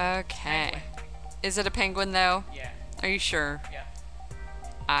 Okay. Penguin. Is it a penguin, though? Yeah. Are you sure? Yeah.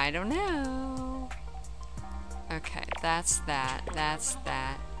 I don't know. Okay, that's that. That's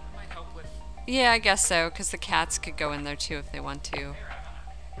that. That might help with... Yeah, I guess so, because the cats could go in there too if they want to.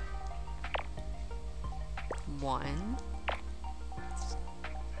 1.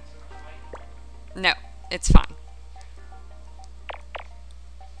 No, it's fine.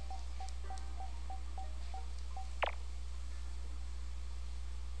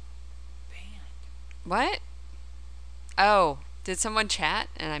 What? Oh, did someone chat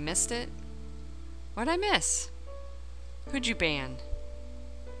and I missed it? What'd I miss? Who'd you ban?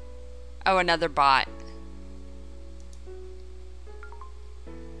 Oh, another bot.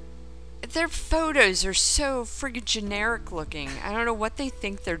 Their photos are so friggin' generic looking. I don't know what they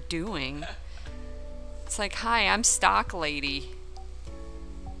think they're doing. It's like, hi, I'm Stock Lady.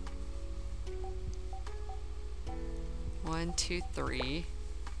 1, 2, 3,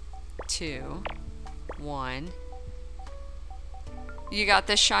 2, 1. You got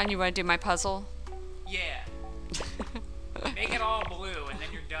this, Sean? You want to do my puzzle? Yeah. Make it all blue and then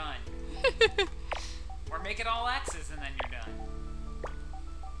you're done. Or make it all X's and then you're done.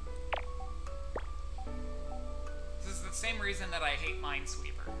 This is the same reason that I hate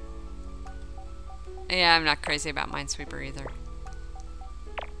Minesweeper. Yeah, I'm not crazy about Minesweeper either.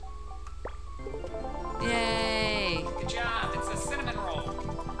 Yay! Good job. It's a cinnamon roll.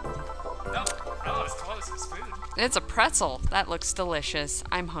 Nope. Oh, it's close. It's food. It's a pretzel. That looks delicious.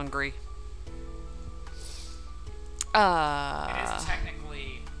 I'm hungry. It is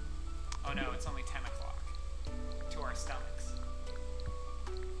technically... Oh no, it's only 10 o'clock. To our stomachs.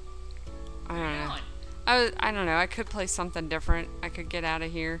 I don't know. Alan. I don't know. I could play something different. I could get out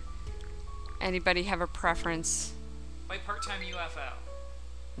of here. Anybody have a preference? Play part-time UFO.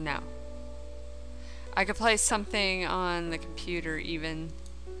 No. I could play something on the computer even.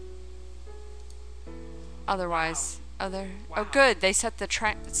 Otherwise, Wow. Oh, good. They sent the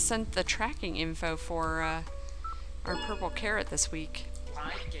tracking info for our purple carrot this week.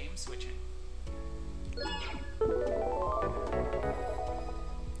 Live game switching.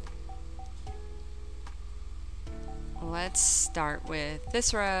 Let's start with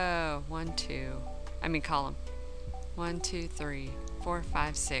this row. 1, 2. I mean column. 1, 2, 3, 4,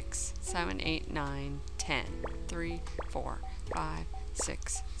 5, 6, 7, 8, 9, 10. 3, 4, 5,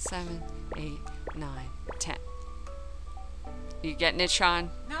 6, 7, 8, 9, 10. You getting it,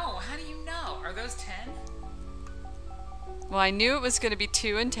 Sean? No, how do you know? Are those 10? Well, I knew it was going to be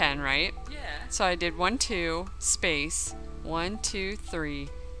 2 and 10, right? Yeah. So I did 1, 2, space, 1, 2, 3,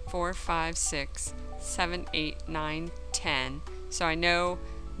 4, 5, 6, 7, 8, 9, 10. So I know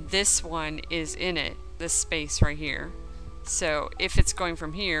this one is in it, this space right here. So if it's going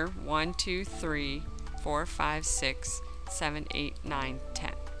from here, 1, 2, 3, 4, 5, 6, 7, 8, 9,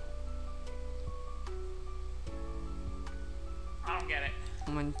 10. I don't get it.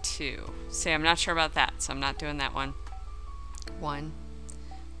 1, 2. See, I'm not sure about that, so I'm not doing that one. 1,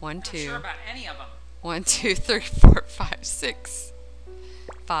 1, 2. I'm not sure about any of them. 1, 2, 3, 4, 5, 6.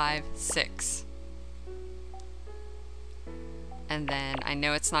 5, 6. And then I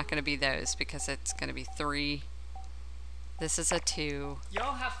know it's not going to be those because it's going to be 3. This is a 2.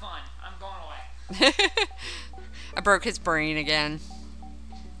 Y'all have fun. I'm going away. I broke his brain again.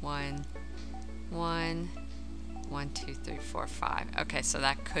 1, 1, 1, 2, 3, 4, 5. Okay, so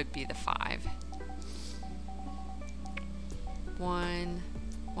that could be the 5. 1,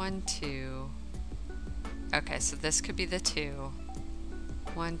 1, 2. Okay, so this could be the 2.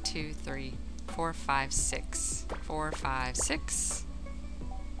 1, 2, 3, 4, 5, 6. 4, 5, 6.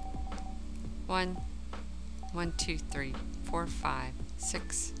 1, 1, 2, 3, 4, 5,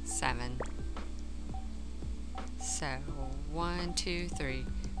 6, 7. So 1, 2, 3,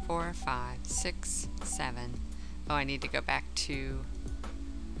 4, 5, 6, 7. Oh, I need to go back to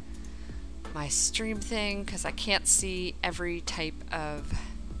my stream thing because I can't see every type of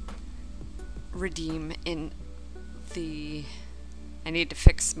redeem in the... I need to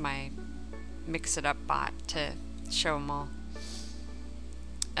fix my mix it up bot to show them all.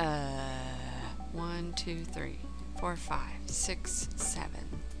 1, 2, 3, 4, 5, 6, 7.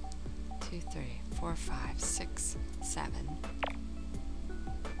 2, 3, 4, 5, 6, 7.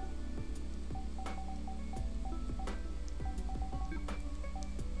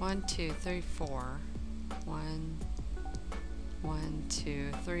 One, 2, 3, 4. 1, 1,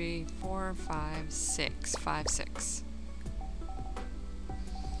 2, 3, 4, 5, 6. 5, 6.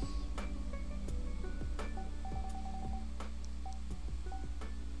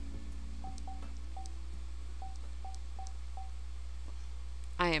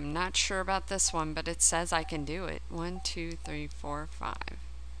 I am not sure about this one, but it says I can do it. 1, 2, 3, 4, 5.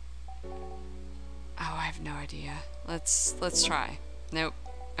 Oh, I have no idea. Let's try. Nope.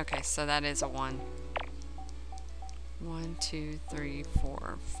 Okay, so that is a 1. 1, 2, 3,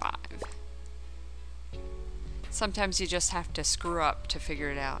 4, 5. Sometimes you just have to screw up to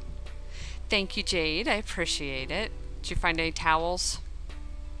figure it out. Thank you, Jade. I appreciate it. Did you find any towels?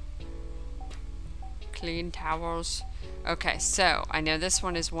 Clean towels. Okay, so I know this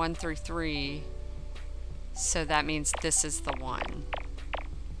one is 1 through 3. So that means this is the 1.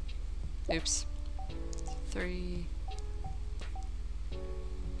 Oops. 3.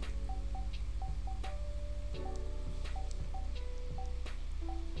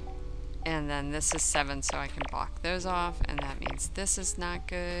 And then this is 7, so I can block those off, and that means this is not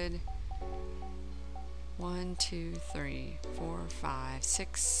good. 1, 2, 3, 4, 5,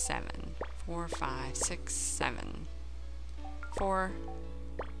 6, 7. 4, 5, 6, 7. 4,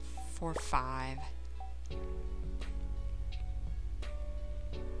 4, 5.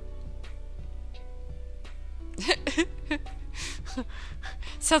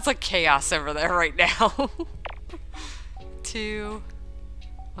 Sounds like chaos over there right now. 2,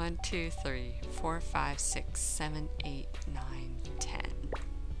 1, 2, 3, 4, 5, 6, 7, 8, 9, 10.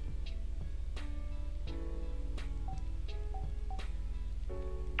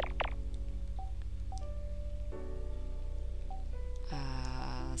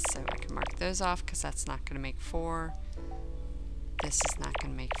 So I can mark those off because that's not going to make 4. This is not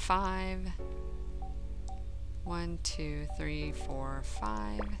going to make 5. 1, 2, 3, 4,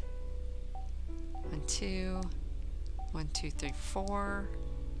 5. 1, 2. 1, 2, 3, 4.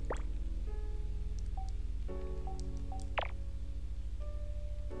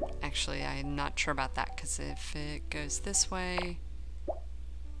 Actually, I'm not sure about that because if it goes this way,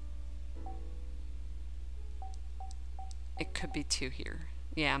 it could be 2 here.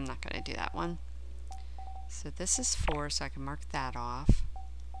 Yeah, I'm not going to do that one. So this is 4, so I can mark that off.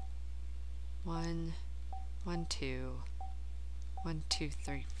 1, 1, 2. 1, 2,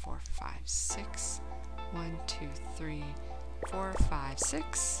 3, 4, 5, 6. 1, 2, 3, 4, 5,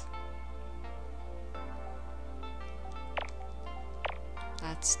 6.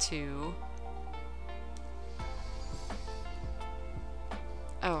 That's 2.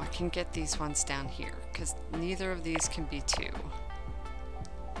 Oh, I can get these ones down here, because neither of these can be 2.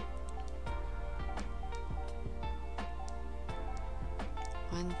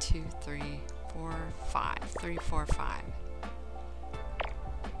 One, 2, 3, 4, 5. 3, 4, 5.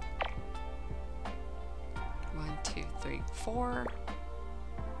 1, 2, 3, 4.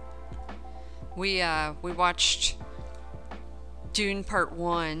 We watched Dune Part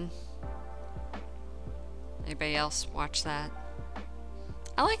 1. Anybody else watch that?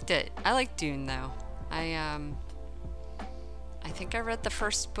 I liked it. I liked Dune though. I think I read the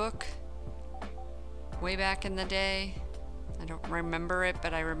first book way back in the day. I don't remember it,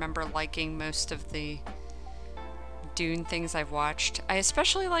 but I remember liking most of the Dune things I've watched. I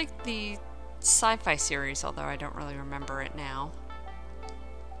especially like the sci-fi series, although I don't really remember it now.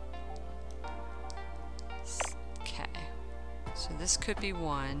 Okay. So this could be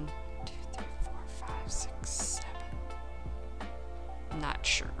 1, 2, 3, 4, 5, 6, 7. Not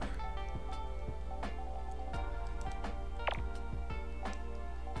sure.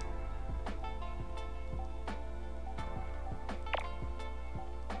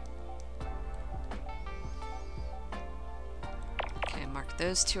 Okay, mark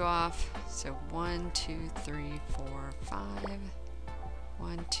those 2 off. So 1, 2, 3, 4, 5.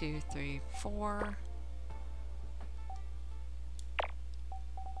 1, 2, 3, 4.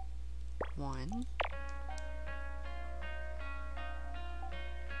 1.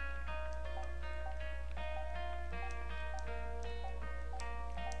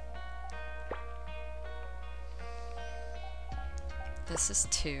 This is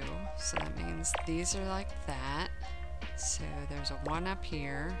 2, so that means these are like that. So there's a 1 up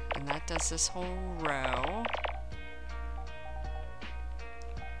here, and that does this whole row.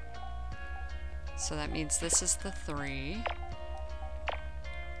 So that means this is the 3.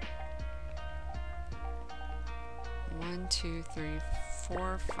 1, 2, 3,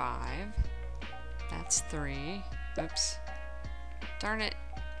 4, 5. That's 3. Oops. Darn it.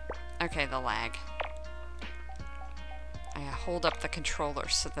 Okay, the lag. I hold up the controller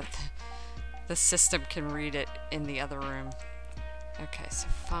so that the system can read it in the other room. Okay, so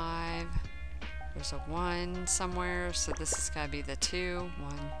 5. There's a 1 somewhere, so this has got to be the 2.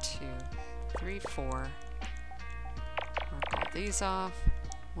 1, 2, 3, 4. Mark all these off.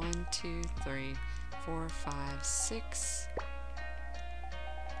 1, 2, 3, 4, 5, 6.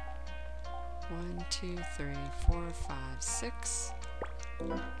 1, 2, 3, 4, 5, 6.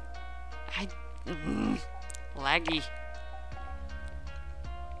 Laggy.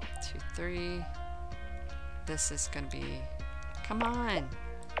 2, 3. This is gonna be. Come on.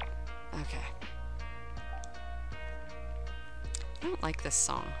 Okay. I don't like this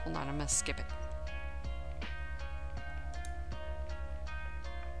song. Hold on, I'm gonna skip it.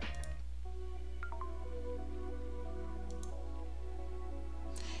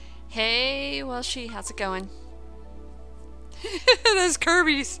 Hey, Welshie, how's it going? Those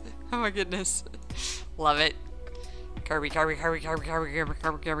Kirby's. Oh my goodness. Love it. Kirby, Kirby, Kirby, Kirby, Kirby, Kirby,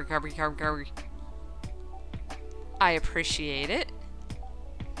 Kirby, Kirby, Kirby, Kirby, Kirby. I appreciate it.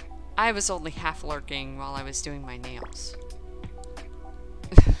 I was only half lurking while I was doing my nails.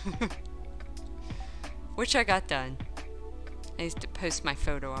 Which I got done. I used to post my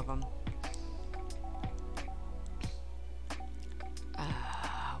photo of them.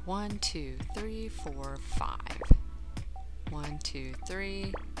 1, 2, 3, 4, 5. 1, 2,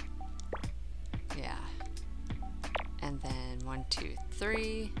 3. Yeah. And then 1, 2,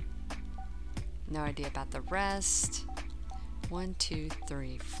 3. No idea about the rest. 1, 2,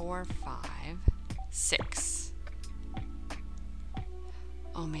 3, 4, 5, 6.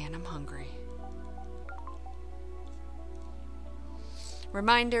 Oh man, I'm hungry.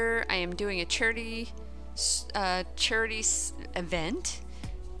 Reminder, I am doing a charity event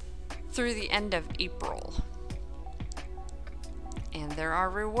through the end of April. And there are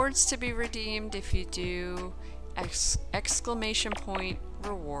rewards to be redeemed if you do exclamation point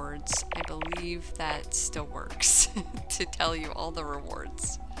rewards. I believe that still works to tell you all the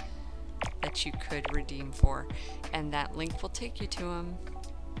rewards that you could redeem for. And that link will take you to them.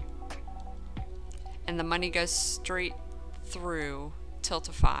 And the money goes straight through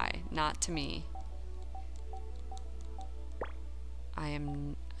Tiltify, not to me. I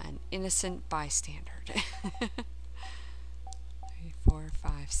am an innocent bystander. 3, 4,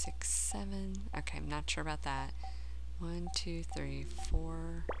 5, 6, 7. Okay, I'm not sure about that. 1, 2, 3,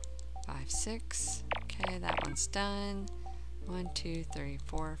 4, 5, 6. Okay, that one's done. 1, 2, 3,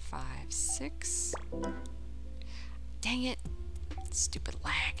 4, 5, 6. Dang it. Stupid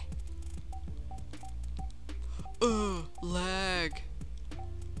lag. Lag.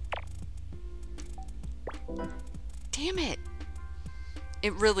 Damn it.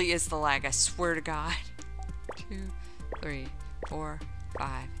 It really is the lag, I swear to God. 2, 3, 4,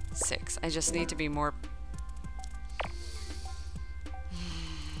 5, 6. I just need to be more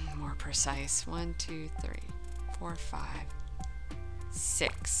precise. 1, 2, 3, 4, 5,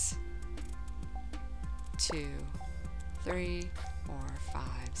 6. 2, 3, 4, 5,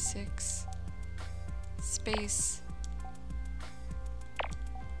 6. Space.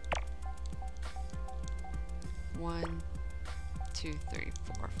 1, 2, 3,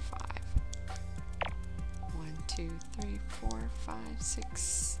 4, 5. 1, 2, 3, 4, 5,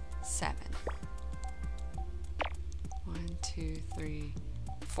 6, 7. 1, 2, 3,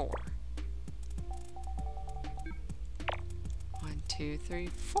 4. 1, 2, 3,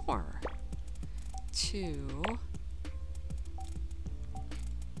 4. 2.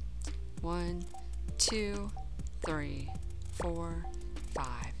 1, 2, 3, 4,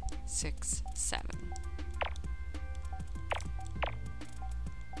 5, 6, 7.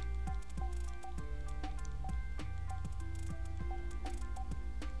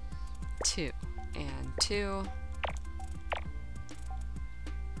 2 and 2,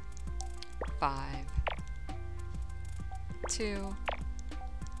 5, 2,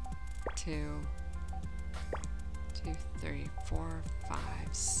 2, 2, 3, 4, 5,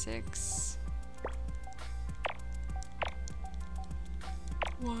 6,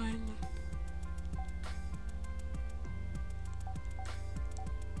 1.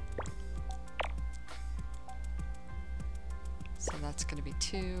 So that's going to be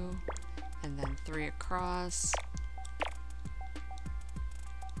 2, and then 3 across.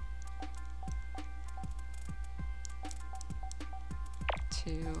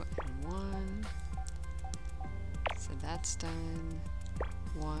 2 and 1. So that's done.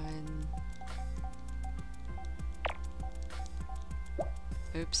 1.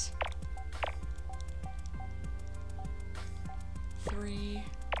 Oops. 3.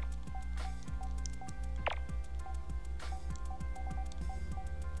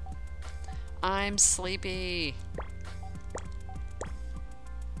 I'm sleepy.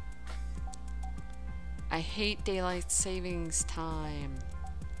 I hate daylight savings time.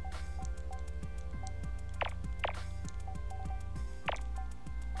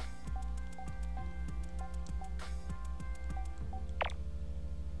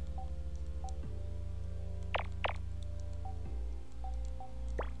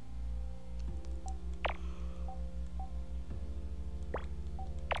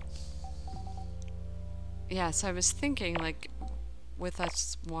 Yeah, so I was thinking, like, with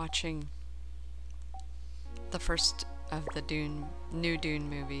us watching the first of the new Dune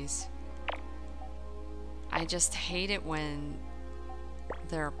movies, I just hate it when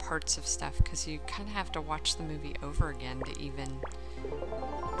there are parts of stuff, because you kind of have to watch the movie over again to even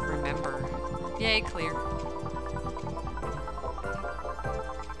remember. Yay, clear.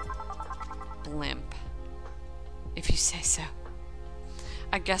 Blimp, if you say so.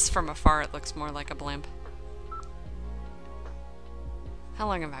 I guess from afar it looks more like a blimp. How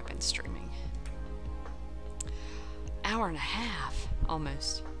long have I been streaming? Hour and a half,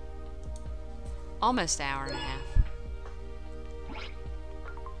 almost. Almost hour and a half.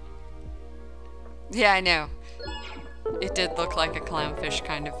 Yeah, I know. It did look like a clownfish,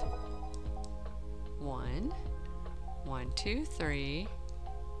 kind of. 1, 1, 2, 3.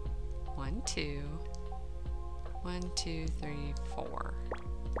 1, 2. 1, 2, 3, 4.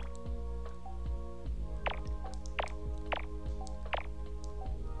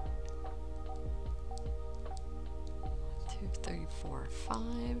 3, 4, 5.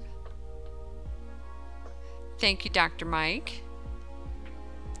 Thank you, Dr. Mike.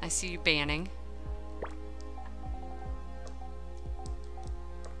 I see you banning.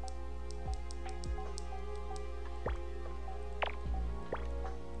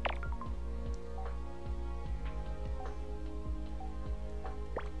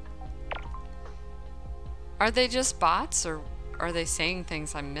 Are they just bots, or are they saying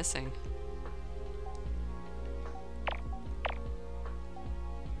things I'm missing?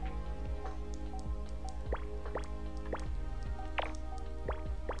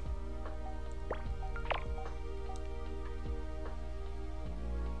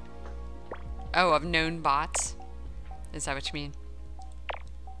 Oh, of known bots? Is that what you mean?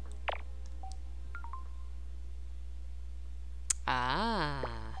 Ah.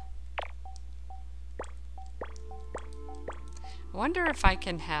 I wonder if I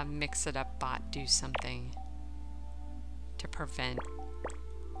can have Mix It Up bot do something to prevent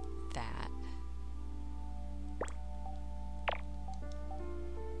that.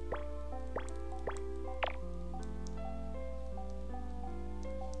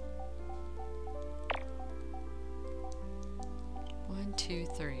 2,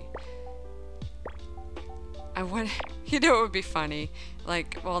 3. I want, you know, it would be funny.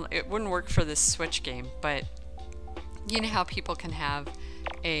 Like, well, it wouldn't work for this Switch game, but you know how people can have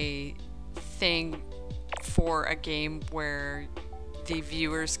a thing for a game where the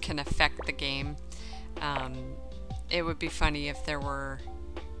viewers can affect the game. It would be funny if there were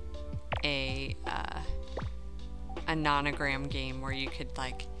a nonogram game where you could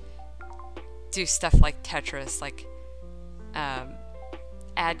like do stuff like Tetris, like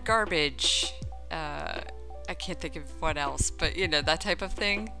add garbage. I can't think of what else, but you know, that type of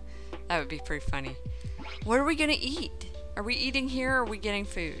thing. That would be pretty funny. What are we gonna eat? Are we eating here or are we getting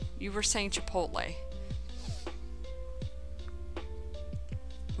food? You were saying Chipotle.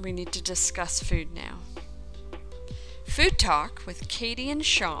 We need to discuss food now. Food talk with Katie and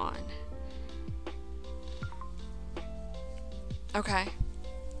Sean. Okay.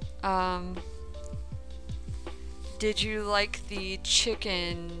 Did you like the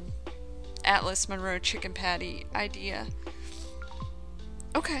chicken Atlas Monroe chicken patty idea?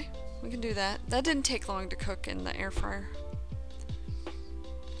 Okay, we can do that. That didn't take long to cook in the air fryer.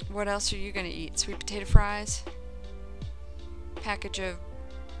 What else are you gonna eat? Sweet potato fries? Package of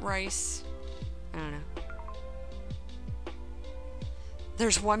rice? I don't know.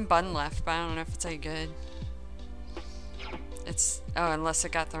 There's one bun left, but I don't know if it's any good. It's, oh, unless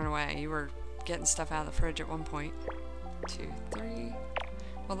it got thrown away. You were getting stuff out of the fridge at one point. 2, 3.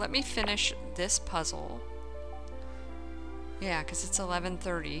 Well, let me finish this puzzle. Yeah, because it's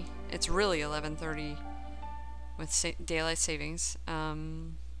 11:30. It's really 11:30 with daylight savings.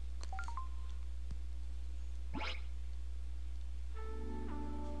 No,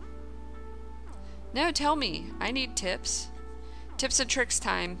 tell me. I need tips. Tips and tricks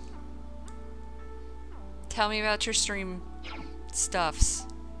time. Tell me about your stream stuffs.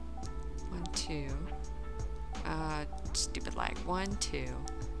 1, 2. Stupid lag. 1, 2.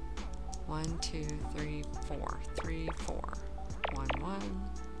 1, 2, 3, 4. 3, 4. 1, 1.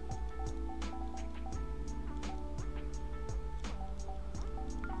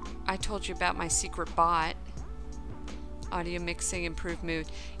 I told you about my secret bot. Audio mixing, improved mood.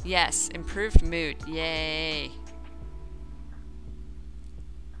 Yes, improved mood. Yay.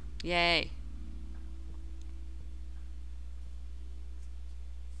 Yay.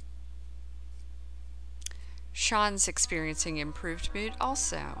 Sean's experiencing improved mood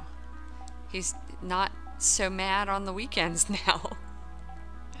also. He's not so mad on the weekends now.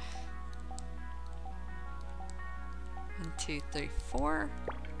 1, 2, 3, 4.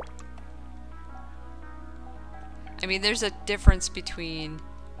 I mean, there's a difference between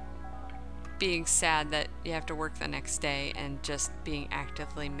being sad that you have to work the next day and just being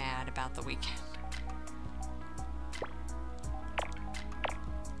actively mad about the weekend.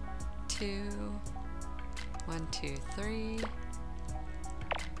 2. 1, 2, 3.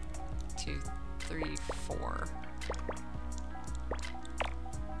 2, 3, 4.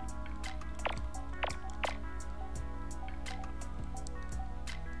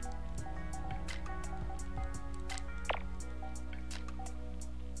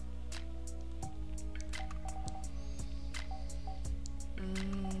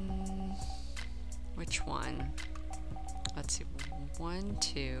 Which one? Let's see. 1,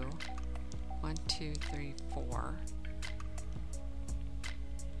 2. 1, 2, 3, 4.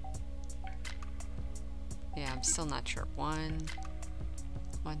 Yeah, I'm still not sure. 1,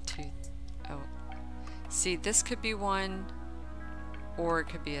 1, 2. Oh, see, this could be 1, or it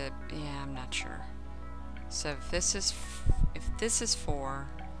could be a. Yeah, I'm not sure. So if this is 4,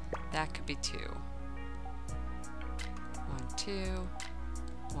 that could be 2. 1, 2.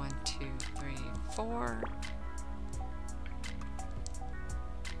 1, 2, 3, 4.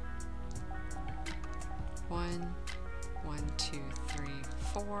 1, 1, 2, 3,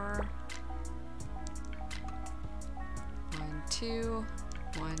 4. 1, 2.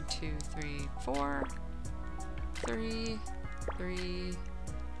 1, 2, 3, 4. 3, 3.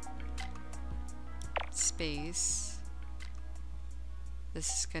 Space.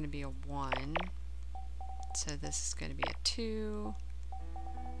 This is going to be a 1. So this is going to be a 2.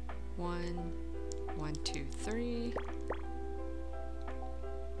 1, 1, 2, 3.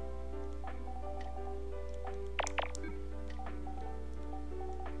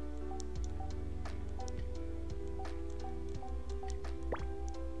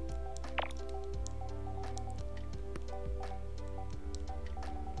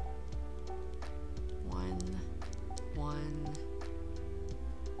 1.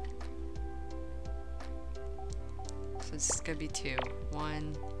 So this is going to be 2.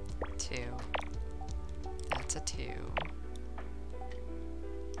 1, 2. That's a 2.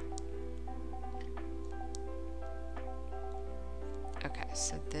 Okay.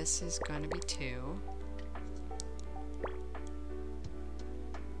 So this is going to be 2.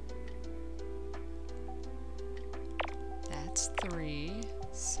 That's 3.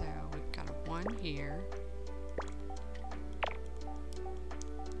 So we've got a 1 here.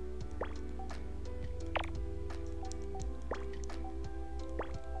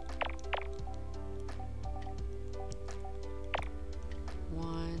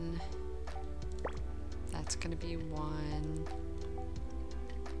 That's going to be 1.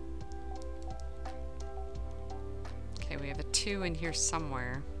 Okay, we have a 2 in here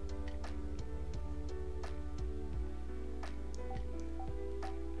somewhere.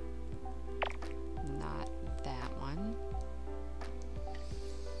 Not that one.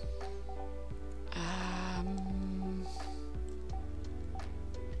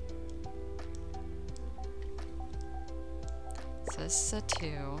 So this is a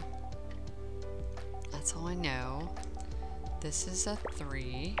 2. That's all I know. This is a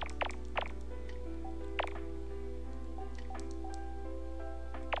 3.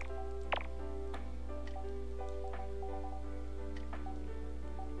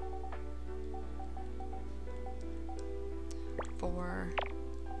 Four,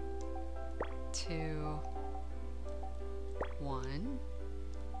 2, 1.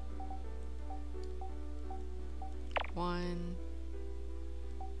 1.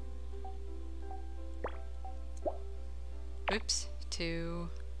 Oops, 2.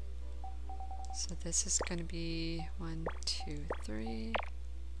 So this is going to be 1, 2, 3.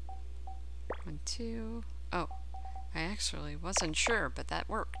 1, 2. Oh, I actually wasn't sure, but that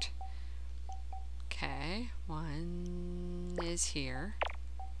worked. Okay, 1 is here.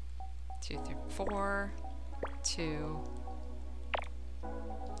 2, 3, 4. 2.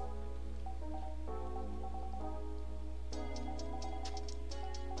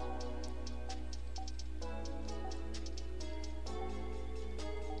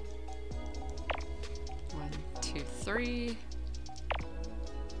 1, 2, 3.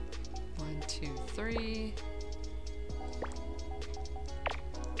 1, 2, 3.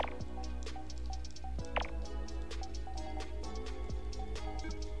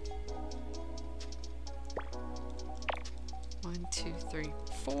 1, 2, 3,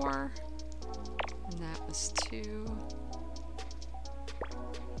 4. And that was 2.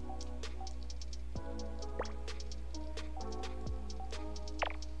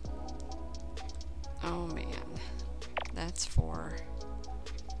 Oh man, that's 4.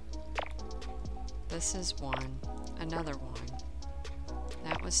 This is 1, another 1.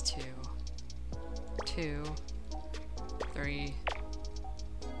 That was 2. 2, 3,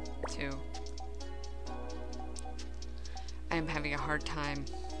 2. I am having a hard time.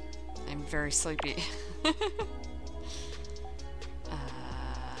 I'm very sleepy.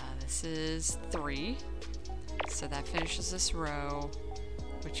 This is 3. So that finishes this row,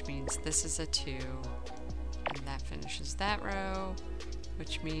 which means this is a 2. And that finishes that row,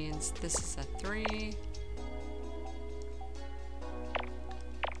 which means this is a 3.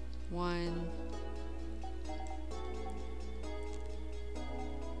 1.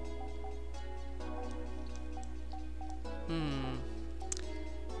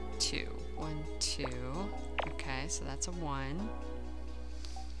 2. 1, 2. Okay, so that's a 1.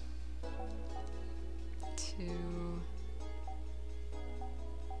 2.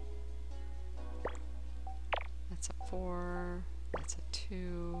 That's a 4. That's a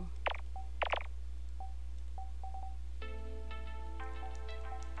 2.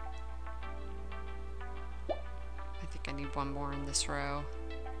 I think I need 1 more in this row.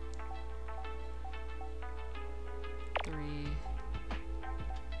 3.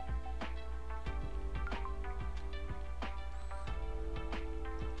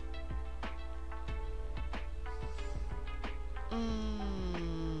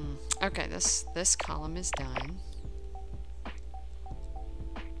 Okay, this column is done.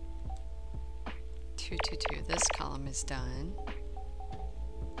 2, 2, 2. This column is done.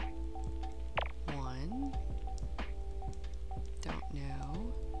 1. Don't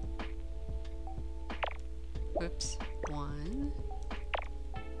know. Whoops. 1.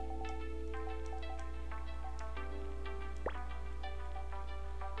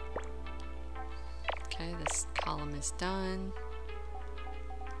 Okay, this column is done.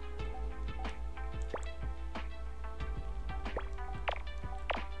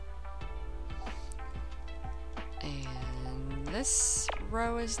 And this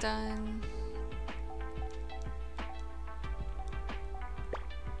row is done.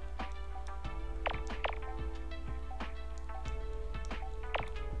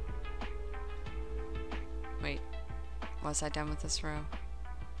 Wait, was I done with this row?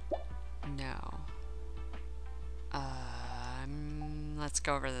 let's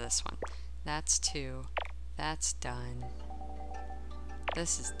go over this one. That's 2. That's done.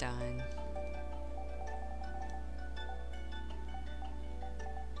 This is done.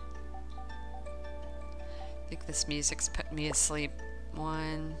 I think this music's put me asleep.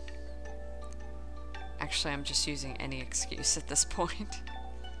 1. Actually, I'm just using any excuse at this point.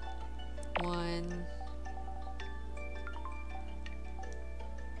 1.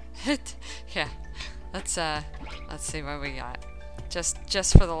 Yeah. Let's see what we got.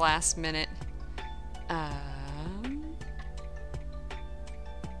 Just for the last minute.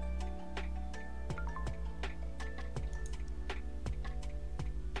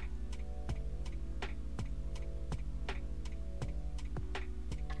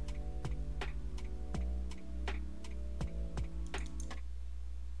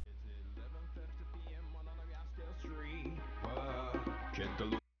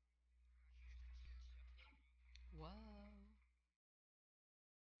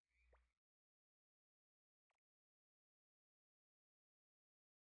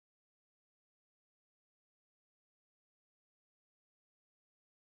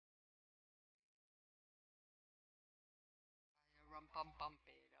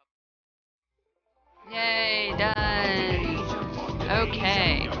 Yay, done!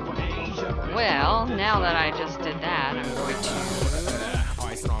 Okay. Well, now that I just did that, I'm going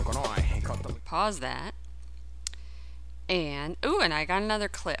to pause that. And, ooh, and I got another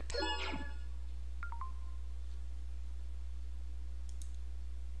clip.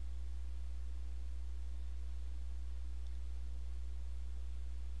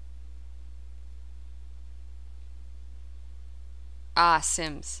 Ah,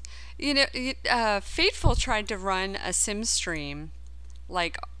 Sims. You know, Fateful tried to run a Sims stream,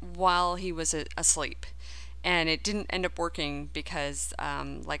 like, while he was asleep. And it didn't end up working because,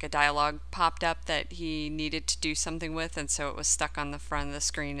 like, a dialogue popped up that he needed to do something with, and so it was stuck on the front of the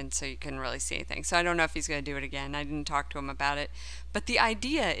screen, and so you couldn't really see anything. So I don't know if he's going to do it again. I didn't talk to him about it. But the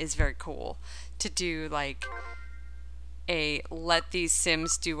idea is very cool, to do, like, a let these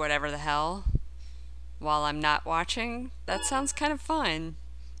Sims do whatever the hell while I'm not watching. That sounds kind of fun,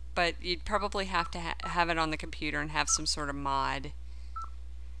 but you'd probably have to have it on the computer and have some sort of mod.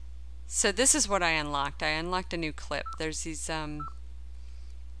 So this is what I unlocked. I unlocked a new clip. There's these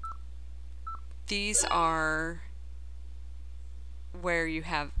are where you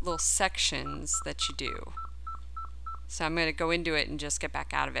have little sections that you do. So I'm going to go into it and just get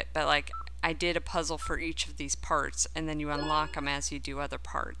back out of it. But like, I did a puzzle for each of these parts, and then you unlock them as you do other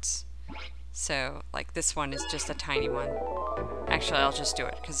parts. So, like, this one is just a tiny one. Actually, I'll just do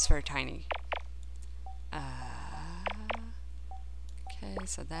it because it's very tiny. Okay,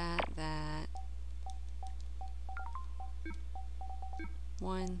 so that.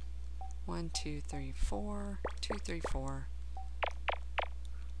 1, 2, 3, 4. 2, 3, 4.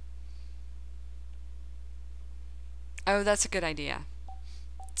 Oh, that's a good idea.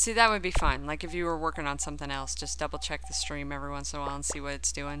 See, that would be fun. Like, if you were working on something else, just double check the stream every once in a while and see what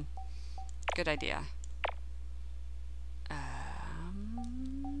it's doing. Good idea.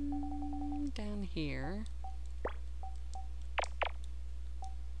 Down here.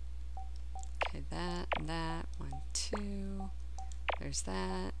 Okay, that, 1, 2. There's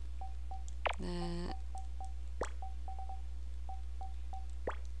that.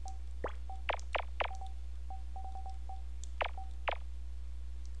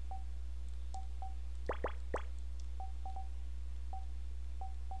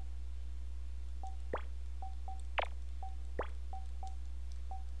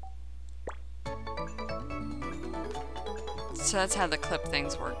 So that's how the clip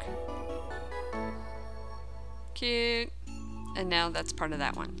things work. Cute. And now that's part of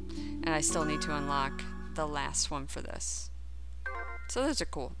that one. And I still need to unlock the last one for this. So those are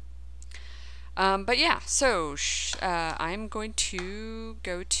cool. But yeah, so I'm going to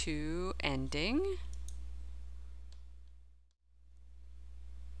go to ending.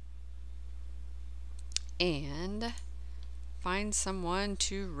 And find someone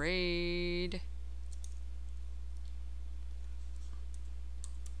to raid.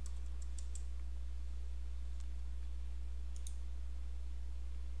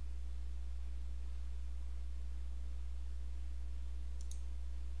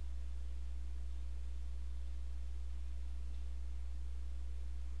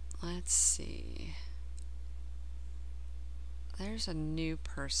 Let's see. There's a new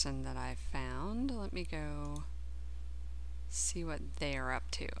person that I found. Let me go see what they're up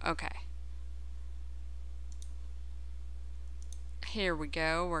to. Okay. Here we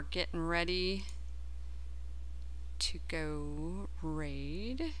go. We're getting ready to go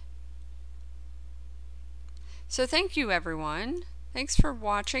raid. So thank you, everyone. Thanks for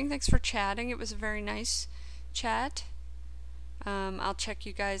watching. Thanks for chatting. It was a very nice chat. I'll check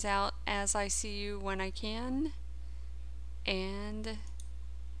you guys out as I see you when I can. And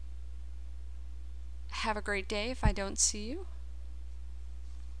have a great day if I don't see you.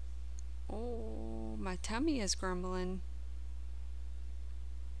 Oh, my tummy is grumbling.